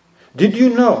 Did you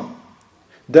know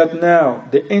that now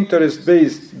the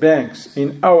interest-based banks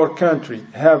in our country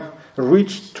have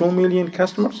reached 2 million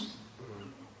customers?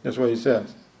 That's what he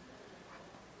says.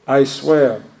 I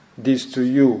swear this to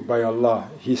you by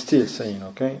Allah. He's still saying,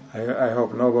 okay? I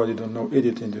hope nobody don't know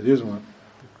edit into this one.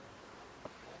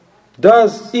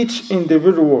 Does each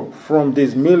individual from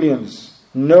these millions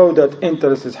know that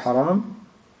interest is haram,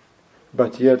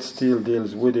 but yet still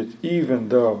deals with it even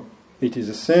though it is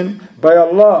a sin? By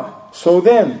Allah. So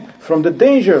then, from the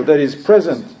danger that is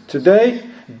present today,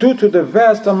 due to the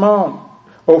vast amount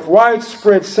of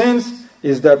widespread sins,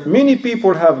 is that many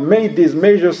people have made these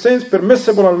major sins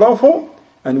permissible and lawful,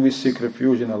 and we seek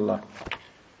refuge in Allah.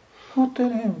 Who tell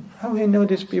him? How he know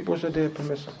these people so they are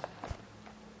permissible?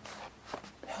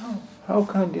 How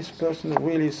can this person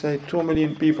really say 2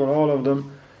 million people, all of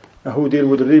them who deal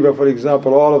with riba, for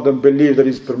example, all of them believe that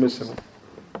it's permissible?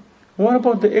 What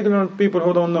about the ignorant people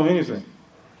who don't know anything?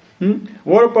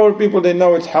 What about people they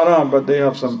know it's haram, but they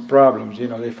have some problems?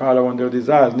 They follow on their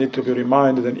desires, need to be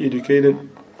reminded and educated.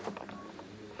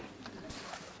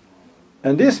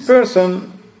 And this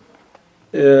person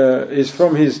is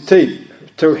from his tape,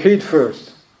 Tawheed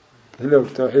First. Look,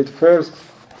 Tawheed First.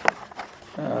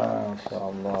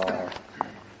 MashaAllah.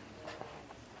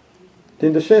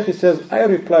 Then the Shaykh says, I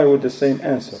reply with the same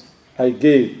answer I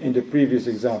gave in the previous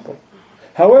example.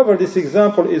 However, this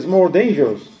example is more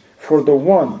dangerous for the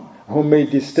one who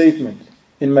made this statement,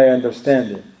 in my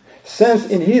understanding, since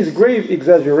in his grave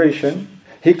exaggeration,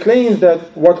 he claims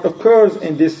that what occurs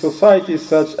in this society,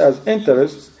 such as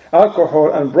interest,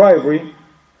 alcohol, and bribery,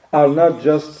 are not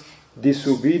just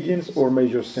disobedience or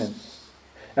major sins.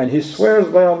 And he swears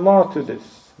by Allah to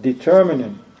this,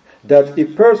 determining that a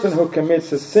person who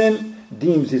commits a sin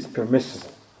deems it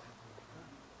permissible,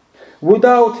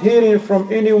 without hearing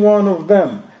from any one of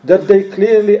them that they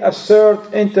clearly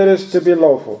assert interest to be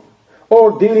lawful,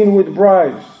 or dealing with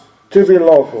bribes to be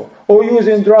lawful, or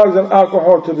using drugs and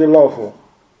alcohol to be lawful.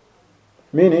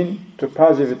 Meaning to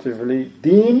positively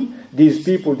deem these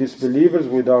people disbelievers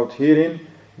without hearing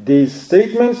these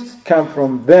statements come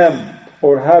from them,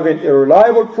 or having a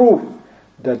reliable proof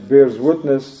that bears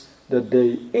witness that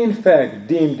they in fact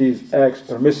deem these acts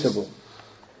permissible.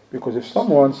 Because if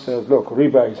someone says, look,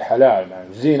 riba is halal,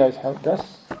 man, zina is halal,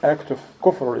 that's act of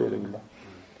kufr,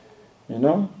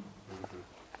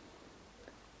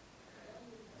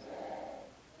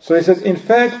 So he says, in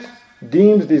fact,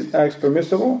 deems these acts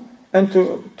permissible, and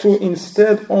to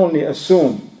instead only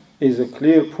assume is a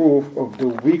clear proof of the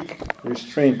weak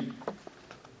restraint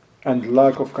and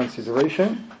lack of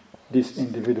consideration this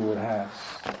individual has.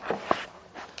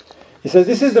 He says,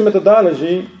 this is the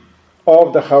methodology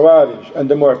of the Khawarij and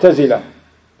the Mu'tazila.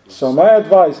 So my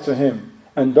advice to him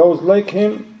and those like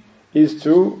him is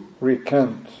to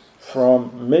recant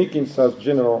from making such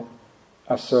general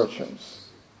assertions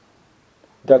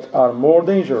that are more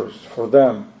dangerous for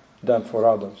them than for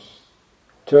others.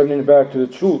 Turning back to the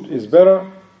truth is better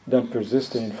than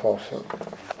persisting in falsehood.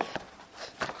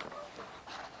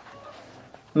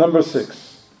 Number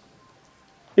 6.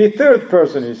 A third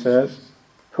person, he says,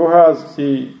 who has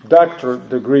a doctorate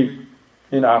degree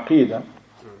in Aqidah,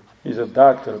 he's a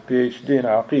doctor, PhD in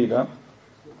Aqidah,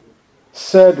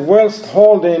 said whilst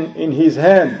holding in his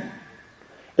hand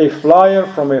a flyer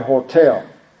from a hotel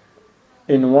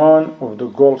in one of the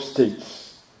Gulf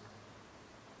states.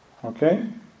 Okay?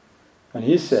 And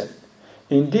he said,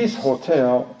 in this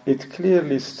hotel, it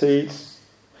clearly states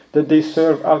that they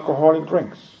serve alcoholic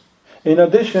drinks, in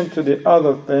addition to the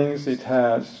other things it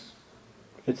has,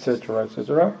 etc.,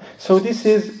 etc. So this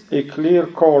is a clear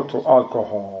call to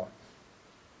alcohol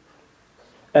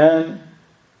and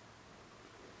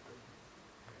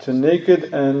to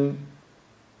naked and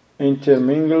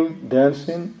intermingled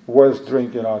dancing whilst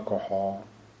drinking alcohol.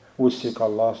 We seek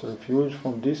Allah's refuge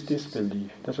from this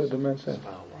disbelief. That's what the man said.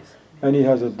 And he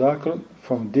has a doctrine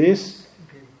from this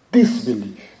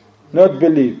disbelief. Not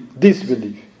belief,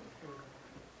 disbelief.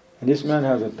 And this man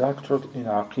has a doctorate in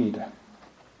Aqidah.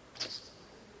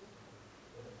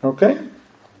 Okay?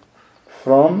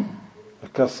 From a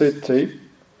cassette tape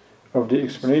of the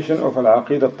explanation of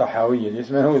Al-Aqidah Al-Tahawiyya.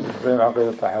 This man who is explaining Al-Aqidah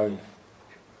Al-Tahawiyya.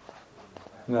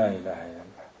 La ilaha illallah.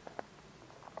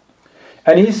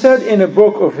 And he said in a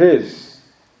book of his,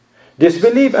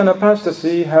 disbelief and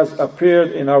apostasy has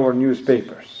appeared in our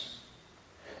newspapers.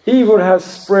 Evil has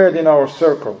spread in our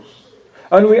circles,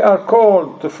 and we are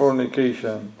called to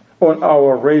fornication on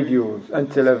our radios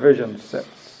and television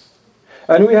sets.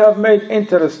 And we have made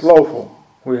interest lawful.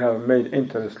 We have made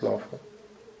interest lawful.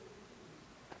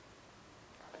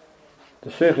 The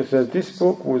Shaykh says this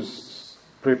book was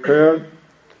prepared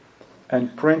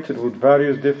and printed with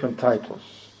various different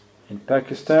titles. In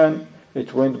Pakistan,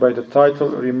 it went by the title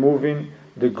Removing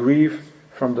the Grief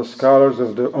from the Scholars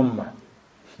of the Ummah.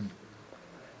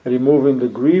 Removing the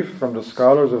Grief from the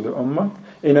Scholars of the Ummah.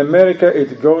 In America,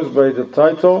 it goes by the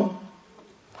title,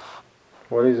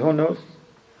 who knows?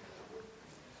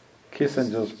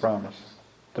 Kissinger's Promise.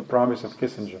 The Promise of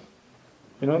Kissinger.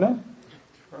 You know that?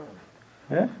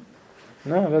 Yeah?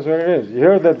 No, that's what it is. You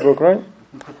heard that book, right?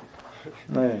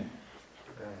 No.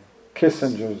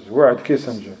 Kissinger's, Word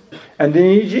Kissinger. And in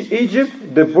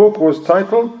Egypt, the book was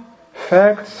titled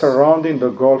Facts Surrounding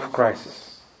the Gulf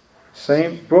Crisis.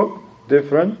 Same book,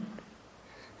 different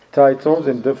titles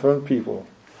and different people.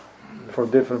 For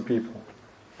different people.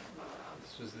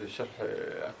 This was the Sharh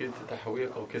Aqidat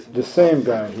al-Tahawiyya called Kissinger. The same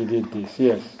guy, he did this,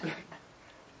 yes.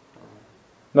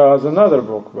 No, there's another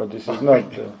book, but this is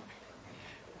not,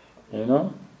 you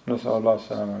know? نسأل الله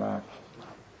السلامة والعافية.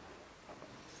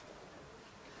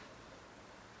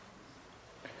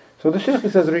 So the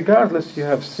Shaykh says, regardless you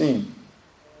have seen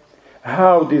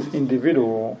how this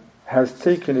individual has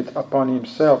taken it upon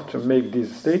himself to make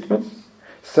these statements,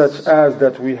 such as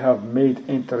that we have made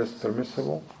interest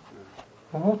permissible.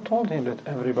 Well, who told him that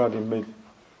everybody made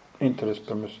interest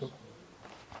permissible?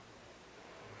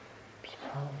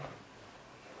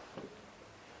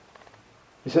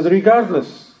 He says,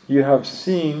 regardless you have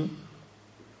seen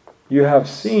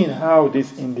how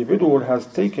this individual has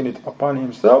taken it upon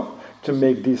himself to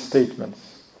make these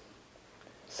statements,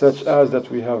 such as that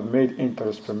we have made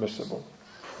interest permissible.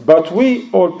 But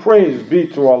we, all praise be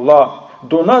to Allah,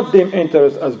 do not deem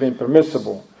interest as being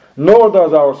permissible, nor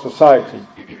does our society.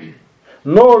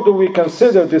 Nor do we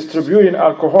consider distributing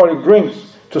alcoholic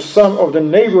drinks to some of the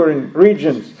neighboring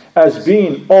regions as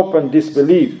being open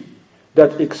disbelief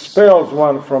that expels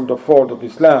one from the fold of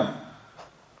Islam.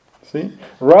 See?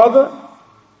 Rather,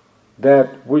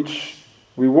 that which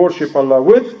we worship Allah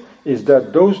with is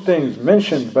that those things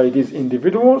mentioned by these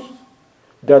individuals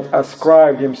that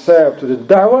ascribe themselves to the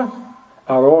da'wah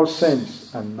are all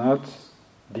sins and not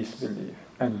disbelief.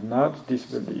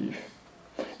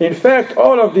 In fact,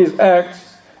 all of these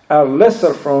acts are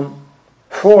lesser form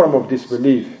of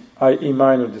disbelief, i.e.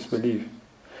 minor disbelief,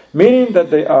 meaning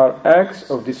that they are acts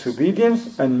of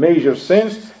disobedience and major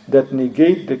sins that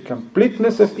negate the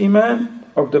completeness of Iman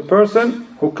of the person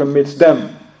who commits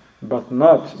them, but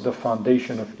not the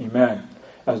foundation of Iman.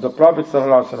 As the Prophet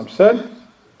ﷺ said,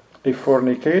 a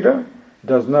fornicator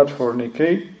does not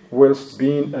fornicate whilst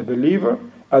being a believer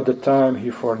at the time he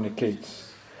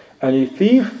fornicates. And a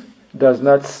thief does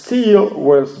not steal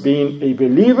whilst being a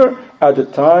believer at the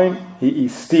time he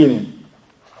is stealing.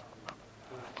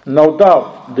 No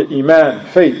doubt the Iman,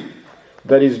 faith,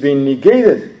 that is being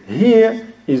negated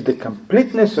here is the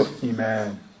completeness of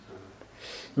Iman.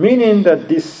 Meaning that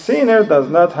this sinner does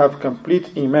not have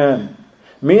complete Iman.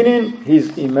 Meaning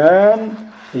his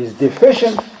Iman is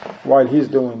deficient while he's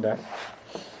doing that.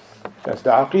 That's the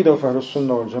Aqidah of Ahlul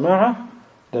Sunnah wal Jama'ah,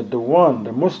 that the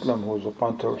Muslim who is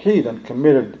upon Tawheed and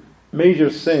committed major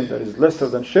sin that is lesser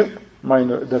than shirk,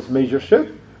 minor, that's major shirk,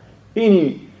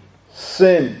 any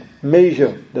sin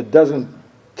major that doesn't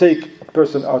take a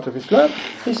person out of Islam,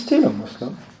 he's still a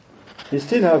Muslim. He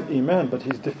still has Iman, but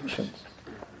he's deficient.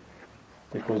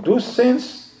 Because those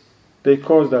sins, they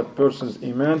cause that person's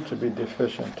Iman to be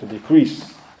deficient, to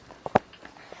decrease.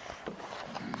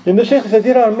 And the Shaykh said,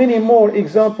 there are many more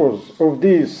examples of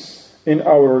this in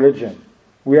our religion.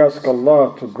 We ask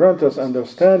Allah to grant us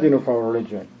understanding of our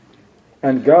religion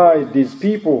and guide these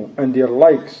people and their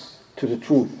likes to the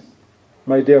truth.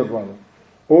 My dear brother,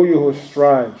 O you who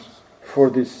strives for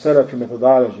this Salafi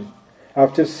methodology,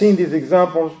 after seeing these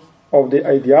examples of the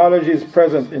ideologies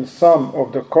present in some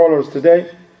of the callers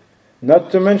today, not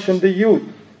to mention the youth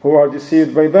who are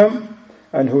deceived by them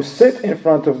and who sit in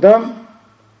front of them,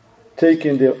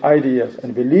 taking their ideas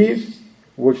and beliefs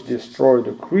which destroy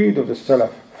the creed of the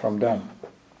Salaf from them.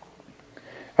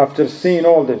 After seeing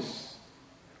all this,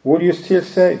 will you still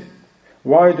say,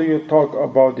 why do you talk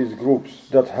about these groups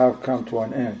that have come to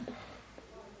an end,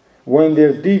 when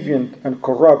their deviant and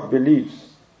corrupt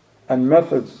beliefs and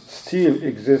methods still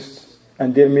exist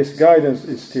and their misguidance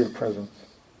is still present?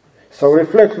 So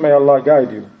reflect, may Allah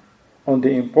guide you, on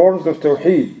the importance of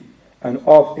Tawheed and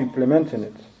of implementing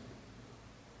it,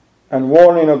 and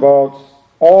warning about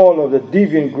all of the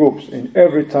deviant groups in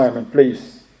every time and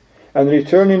place, and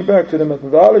returning back to the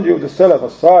methodology of the Salaf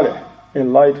as-Salih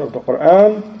in light of the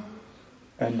Quran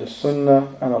and the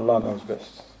Sunnah, and Allah knows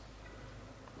best.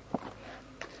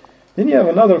 Then you have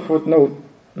another footnote,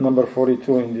 number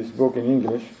 42 in this book in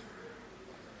English,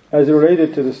 as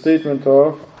related to the statement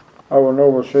of our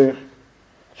noble Sheikh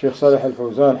Salih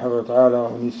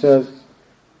al-Fawzan, when he says,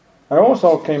 I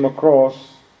also came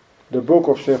across the book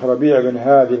of Sheikh Rabi' ibn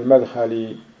Hadi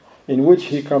al-Madkhali, in which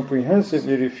he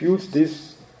comprehensively refutes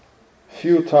these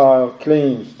futile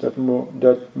claims that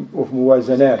of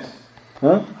muwazanat.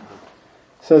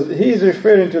 Says he is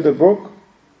referring to the book,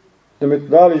 the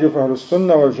methodology of Ahlus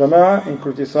Sunnah wal Jama'ah in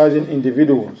criticizing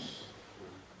individuals.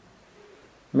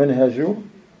 منهج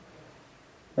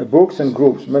books and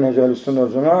groups. منهج أهل السنة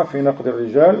والجماعة في نقد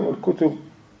الرجال والكتب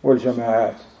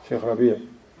والجماعات. Sheikh Rabi'.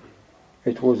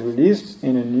 It was released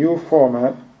in a new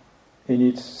format in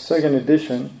its second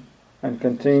edition and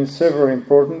contains several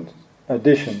important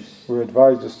additions. We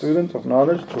advise the student of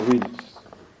knowledge to read it.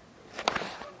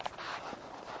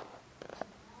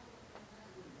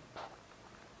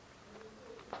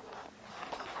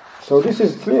 So this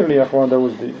is clearly, Akhwan, that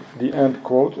was the end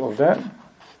quote of that.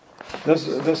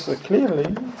 That's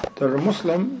clearly that a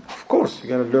Muslim, of course, you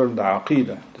gotta learn the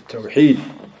Aqidah, the Tawheed.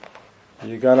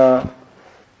 You gotta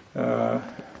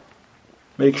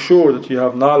make sure that you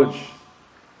have knowledge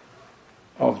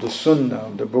of the Sunnah,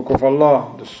 of the Book of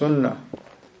Allah, the Sunnah,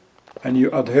 and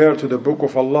you adhere to the Book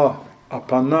of Allah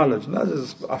upon knowledge, not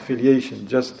as affiliation,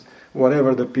 just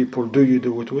whatever the people do, you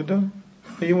do it with them.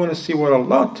 You want to see what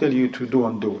Allah tell you to do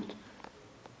and do it.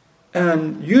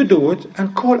 And you do it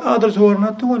and call others who are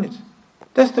not doing it.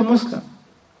 That's the Muslim.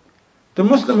 The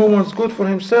Muslim who wants good for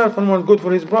himself and wants good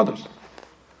for his brothers.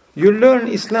 You learn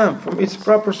Islam from its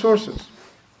proper sources.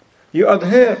 You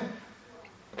adhere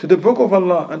to the Book of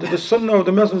Allah and to the Sunnah of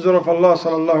the Messenger of Allah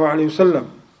sallallahu alaihi wasallam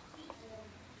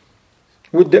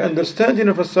with the understanding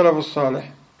of as-Salaf as-Salih.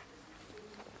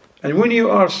 And when you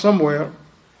are somewhere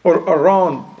or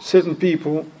around certain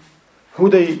people who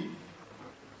they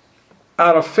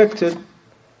are affected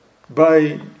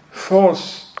by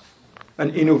false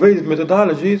and innovative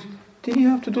methodologies, then you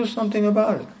have to do something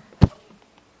about it.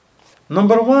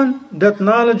 Number one, that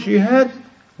knowledge you had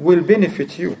will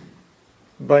benefit you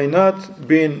by not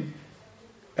being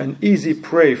an easy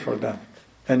prey for them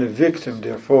and a victim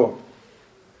therefore.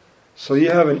 So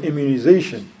you have an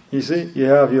immunization. You see, you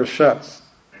have your shots.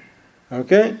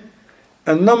 Okay?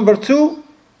 And number two,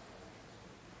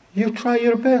 you try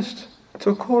your best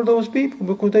to call those people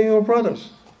because they're your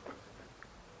brothers.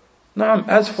 Now,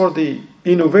 as for the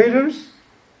innovators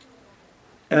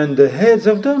and the heads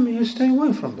of them, you stay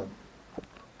away from them.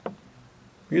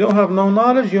 You don't have no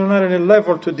knowledge, you're not in a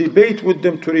level to debate with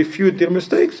them, to refute their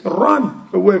mistakes, run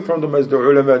away from them, as the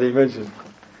ulama they mentioned.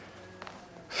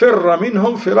 فِرَّ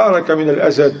مِنْهُمْ فِرَارَكَ مِنَ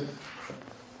الْأَسَدِ.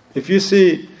 If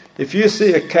you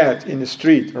see a cat in the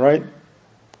street, right?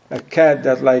 A cat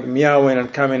that like meowing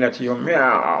and coming at you,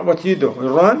 meow, what do? You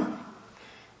run?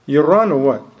 You run or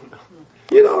what?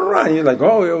 You don't run. You're like,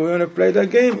 oh, we want to play the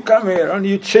game, come here. And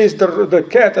you chase the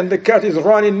cat, and the cat is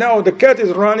running now. The cat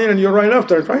is running and you're running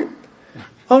after it, right?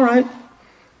 All right.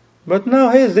 But now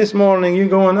here's this morning, you're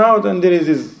going out and there is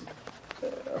this,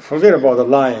 forget about the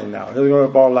lion now. It's going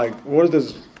about like, what is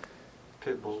this?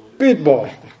 Pit bull.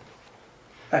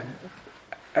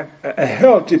 A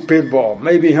healthy pit bull,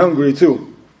 maybe hungry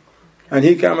too. And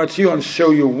he come at you and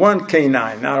show you one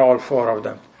canine, not all four of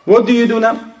them. What do you do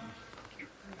now?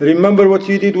 Remember what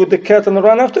you did with the cat and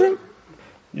run after him?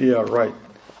 Yeah, right.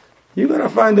 You're going to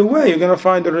find a way. You're going to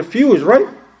find a refuge, right?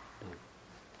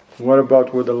 What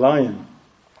about with the lion?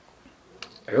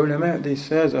 Ulama, they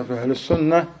says of Ahlus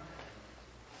Sunnah,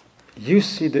 you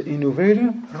see the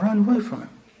innovator, run away from him.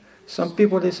 Some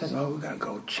people, they say, oh, we got to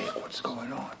go check what's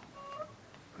going on.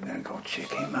 We're going to go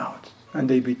check him out. And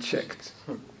they be checked.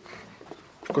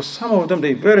 Because some of them,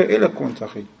 they're very eloquent,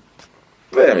 akhi.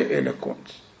 Very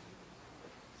eloquent.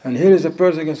 And here is a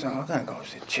person who says, oh, I'm going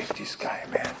to go check this guy,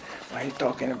 man. Why are you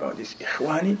talking about this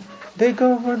ikhwani? They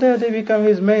go over there, they become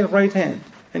his main right hand.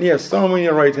 And he has so many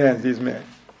right hands, this man.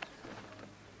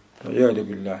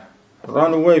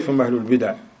 Run away from Ahlul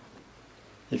Bid'ah.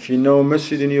 If you know a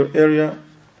masjid in your area,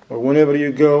 or whenever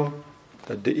you go,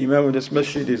 that the imam of this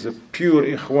masjid is a pure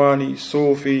ikhwani,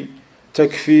 Sufi,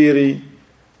 takfiri,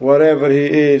 whatever he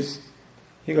is,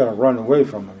 you got to run away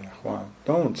from him, ikhwan.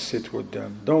 Don't sit with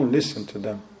them. Don't listen to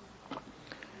them.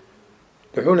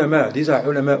 The ulama, these are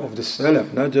ulama of the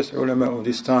salaf, not just ulama of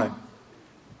this time.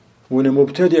 When a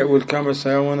mubtadi' will come and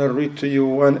say, I want to read to you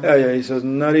one ayah, he says,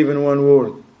 not even one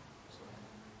word.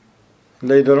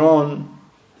 Later on,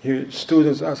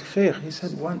 Students ask, Sheikh, he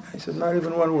said one. He said, not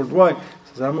even one word. Why? He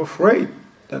says, I'm afraid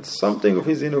that something of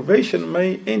his innovation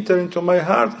may enter into my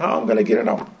heart. How am I going to get it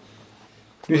out?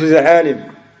 This is a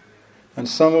alim. And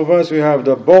some of us, we have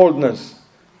the boldness.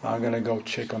 I'm going to go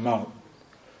check him out.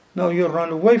 No, you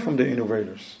run away from the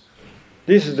innovators.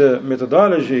 This is the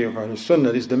methodology of Ahlul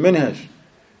Sunnah. This is the minhaj.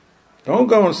 Don't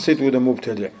go and sit with a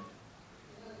mubtadi'.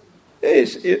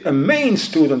 He's a main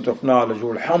student of knowledge.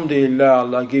 Alhamdulillah,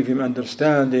 Allah give him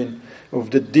understanding of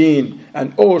the deen.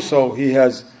 And also he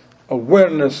has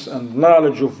awareness and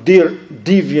knowledge of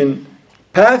deviant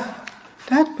path.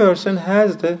 That person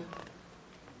has the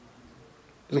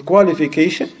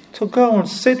qualification to go and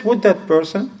sit with that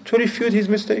person to refute his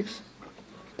mistakes.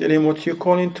 Tell him what you're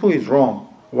calling to is wrong.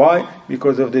 Why?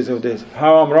 Because of this or this.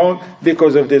 How I'm wrong?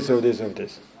 Because of this or this or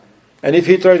this. And if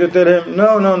he tries to tell him,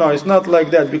 no, it's not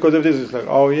like that because of this, it's like,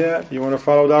 oh yeah, you want to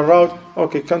follow that route?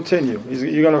 Okay, continue.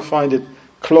 You're going to find it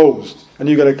closed and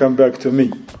you're going to come back to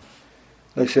me.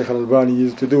 Like Sheikh al-Albani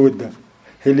used to do with them.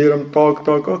 He let him talk,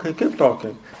 okay, keep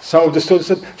talking. Some of the students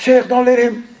said, Sheikh, don't let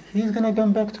him. He's going to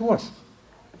come back to us.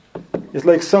 It's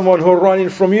like someone who's running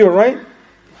from you, right?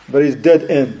 But he's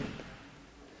dead end.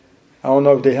 I don't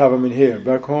know if they have them in here.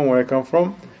 Back home where I come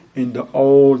from, in the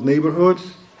old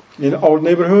neighborhoods, you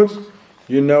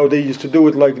know, they used to do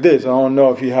it like this. I don't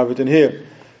know if you have it in here.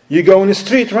 You go in the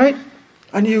street, right?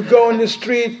 And you go in the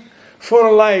street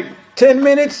for like 10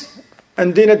 minutes,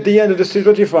 and then at the end of the street,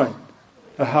 what do you find?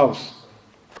 A house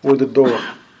with a door.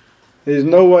 There's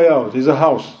no way out. There's a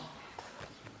house.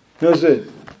 That's it.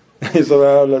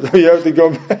 So you have to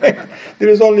go back. There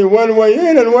is only one way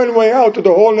in and one way out to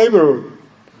the whole neighborhood.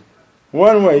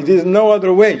 One way. There's no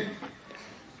other way.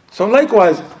 So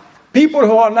likewise, people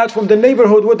who are not from the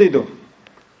neighborhood, what they do?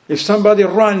 If somebody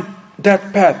run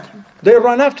that path, they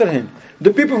run after him.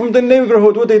 The people from the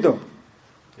neighborhood, what they do?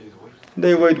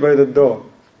 They wait by the door.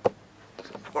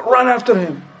 Run after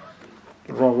him.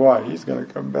 Why? He's going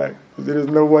to come back. There is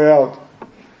no way out.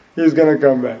 He's going to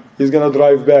come back. He's going to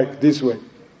drive back this way.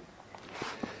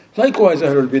 Likewise,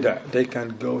 Ahlul Bid'ah, they can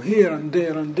go here and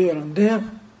there and there and there.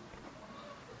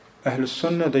 Ahlul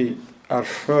Sunnah, they are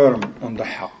firm on the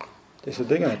haqq. They said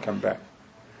they're going to come back.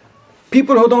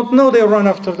 People who don't know, they run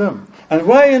after them. And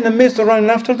why in the midst of running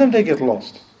after them, they get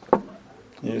lost.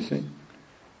 You see?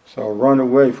 So run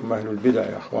away from Ahlul Bid'ah,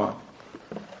 ya Ikhwan.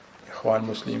 Ikhwan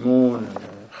Muslimun,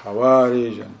 and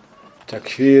Khawarij, and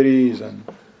Takfiris, and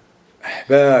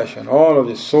Ahbash, and all of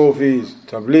the Sufis,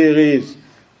 Tablighis.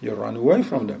 You run away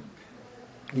from them.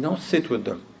 You don't sit with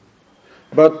them.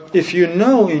 But if you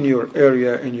know in your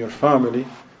area, in your family,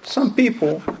 some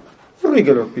people,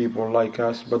 regular people like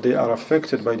us, but they are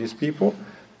affected by these people,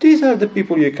 these are the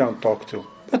people you can talk to.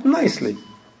 But nicely.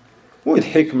 With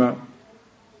hikmah.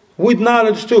 With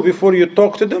knowledge too. Before you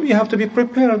talk to them, you have to be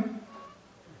prepared.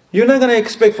 You're not going to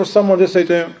expect for someone to say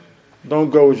to him, don't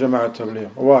go with Jama'at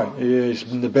Tabligh. Why? It's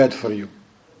bad for you.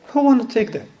 Who wants to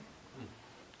take that?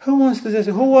 Who wants to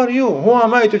say, who are you? Who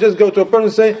am I to just go to a person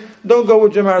and say, don't go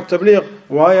with Jama'at Tabligh.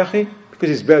 Why, akhi? Because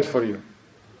it's bad for you.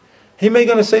 He may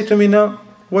going to say to me now,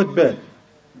 what bad?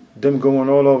 Them going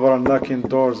all over and knocking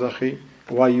doors, akhi.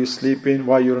 Why you sleeping?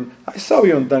 Why you? I saw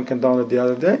you on Dunkin' Donuts the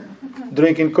other day,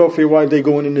 drinking coffee while they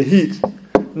going in the heat,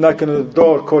 knocking on the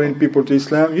door, calling people to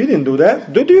Islam. You didn't do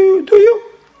that, did you? Do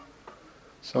you?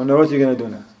 So now what are you going to do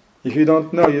now? If you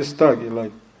don't know, you're stuck. You're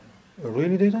like,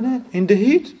 really they do that? In the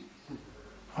heat?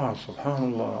 Ah,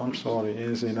 subhanallah, I'm sorry.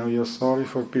 Yes, you know, you're sorry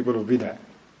for people who bid'ah.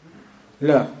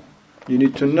 La, you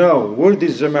need to know, where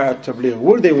this Jama'at Tabligh,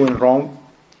 where they went wrong,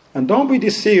 and don't be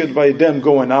deceived by them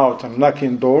going out and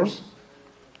knocking doors.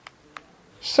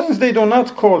 Since they do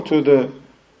not call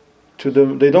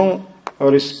they don't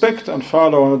respect and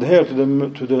follow and adhere to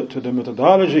the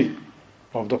methodology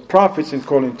of the prophets in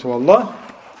calling to Allah,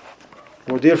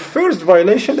 for their first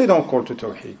violation, they don't call to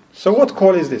Tawheed. So what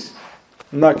call is this?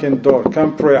 Knocking door,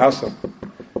 come pray Asr.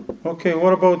 Okay,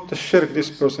 what about the shirk this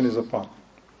person is upon?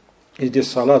 Is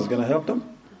this salah going to help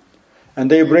them?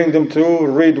 And they bring them to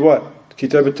read what?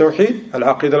 Kitab al-Tawheed,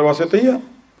 al-Aqidah al-Wasitiyah,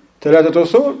 Thalathat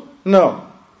Usul? No.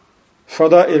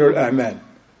 Fada'il al-A'mal.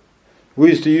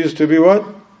 We used to be what?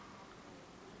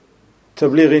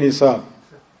 Tablighi Nisab.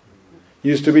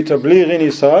 Used to be Tablighi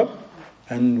Nisab,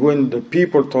 and when the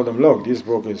people told them, look, this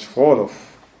book is full of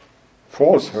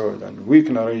falsehood and weak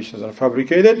narrations and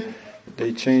fabricated,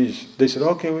 they changed. They said,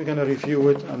 okay, we're going to review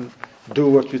it and do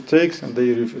what it takes, and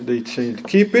they changed,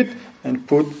 keep it and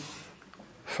put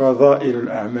Fada'il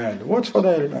al-A'mal. What's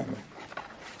Fada'il al-A'mal?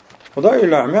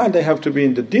 Fada'il al-A'mal, they have to be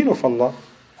in the deen of Allah.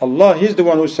 Allah, He's the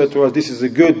one who said to us, this is a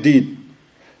good deed.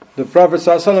 The Prophet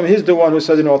ﷺ, he's the one who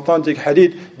said in authentic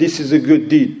hadith, this is a good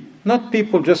deed. Not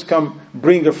people just come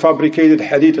bring a fabricated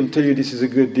hadith and tell you this is a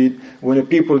good deed. When the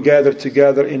people gather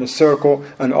together in a circle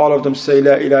and all of them say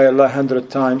La ilaha illallah 100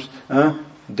 times,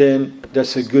 then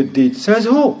that's a good deed. Says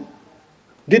who?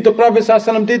 Did the Prophet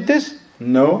ﷺ did this?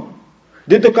 No.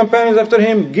 Did the companions after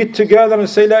him get together and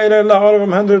say La ilaha illallah all of them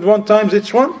 101 times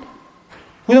each one?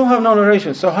 We don't have no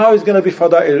narration. So how is it going to be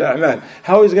fada'il al-a'mal?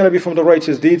 How is it going to be from the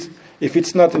righteous deeds? If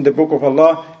it's not in the book of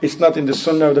Allah, it's not in the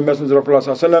sunnah of the Messenger of Allah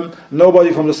ﷺ,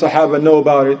 nobody from the Sahaba know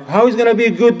about it. How is it going to be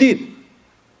a good deed?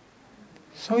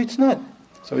 So it's not.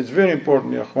 So it's very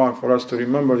important, ya akhwan, for us to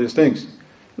remember these things.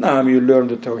 Now you learn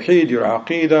the tawheed, your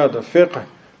aqidah, the fiqh,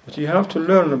 but you have to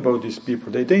learn about these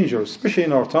people. They're dangerous, especially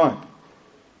in our time.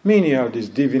 Many are these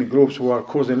deviant groups who are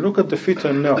causing. Look at the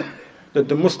fitan now that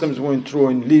the Muslims went through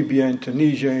in Libya, in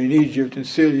Tunisia, in Egypt, in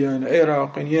Syria, in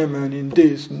Iraq, in Yemen, in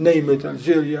this, name it,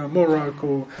 Algeria,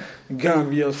 Morocco,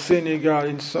 Gambia,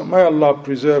 Senegal, may Allah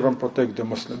preserve and protect the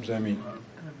Muslims,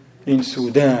 in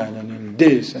Sudan, and in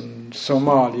this, and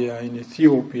Somalia, in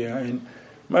Ethiopia, and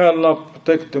may Allah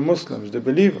protect the Muslims, the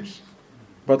believers.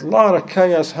 But a lot of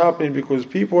chaos happening because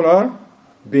people are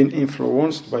being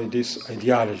influenced by these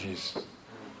ideologies.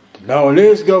 Now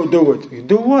let's go do it.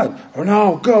 Do what? Oh,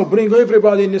 now go bring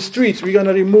everybody in the streets. We're going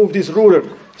to remove this ruler.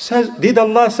 Did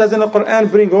Allah says in the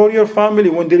Quran, bring all your family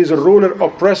when there is a ruler,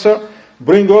 oppressor,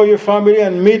 bring all your family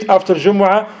and meet after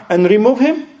Jumu'ah and remove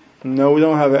him? No, we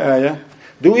don't have an ayah.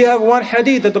 Do we have one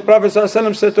hadith that the Prophet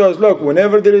ﷺ said to us, look,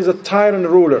 whenever there is a tyrant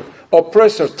ruler,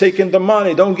 oppressor, taking the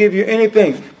money, don't give you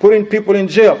anything, putting people in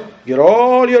jail, get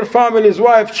all your families,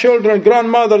 wife, children,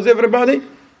 grandmothers, everybody,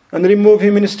 and remove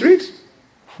him in the streets?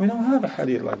 We don't have a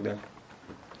hadith like that.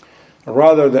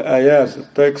 Rather, the ayahs, the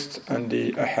text, and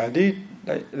the hadith,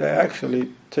 they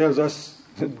actually tells us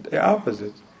the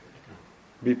opposite.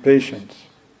 Be patient.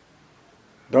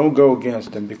 Don't go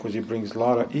against them because he brings a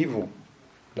lot of evil,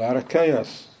 a lot of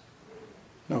chaos.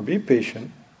 No, be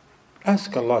patient.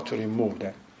 Ask Allah to remove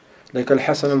that. Like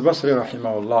Al-Hasan al-Basri,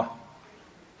 rahimahullah.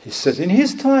 He said in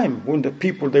his time, when the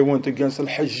people, they went against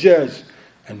Al-Hajjaj,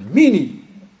 and many,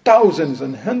 thousands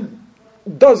and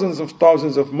dozens of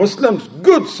thousands of Muslims,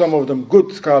 good, some of them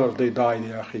good scholars, they died,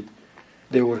 ya akhi.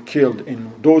 They were killed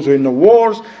in those who in the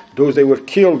wars, those they were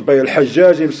killed by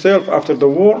Al-Hajjaj himself after the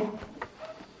war,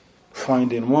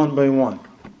 finding one by one.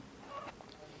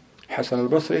 Hasan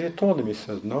al-Basri, he told him, he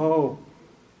says, no,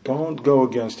 don't go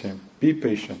against him, be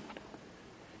patient.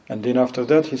 And then after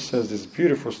that he says this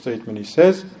beautiful statement, he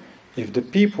says, if the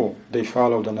people, they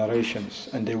follow the narrations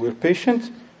and they were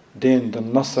patient, then the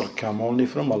nasr come only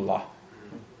from Allah.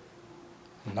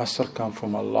 Nasr come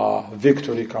from Allah,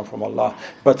 victory come from Allah.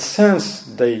 But since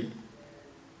they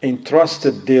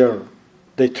trusted their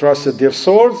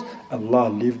swords, Allah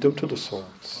leave them to the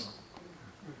swords.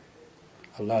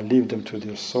 Allah leave them to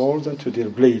their swords and to their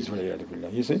blades.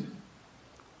 You see?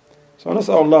 So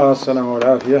نسأل الله السلامة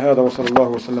والعافية. هذا وصلى الله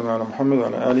وسلم على محمد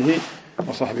وعلى آله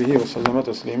وصحبه وسلم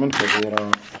تسليما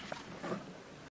كثيرا.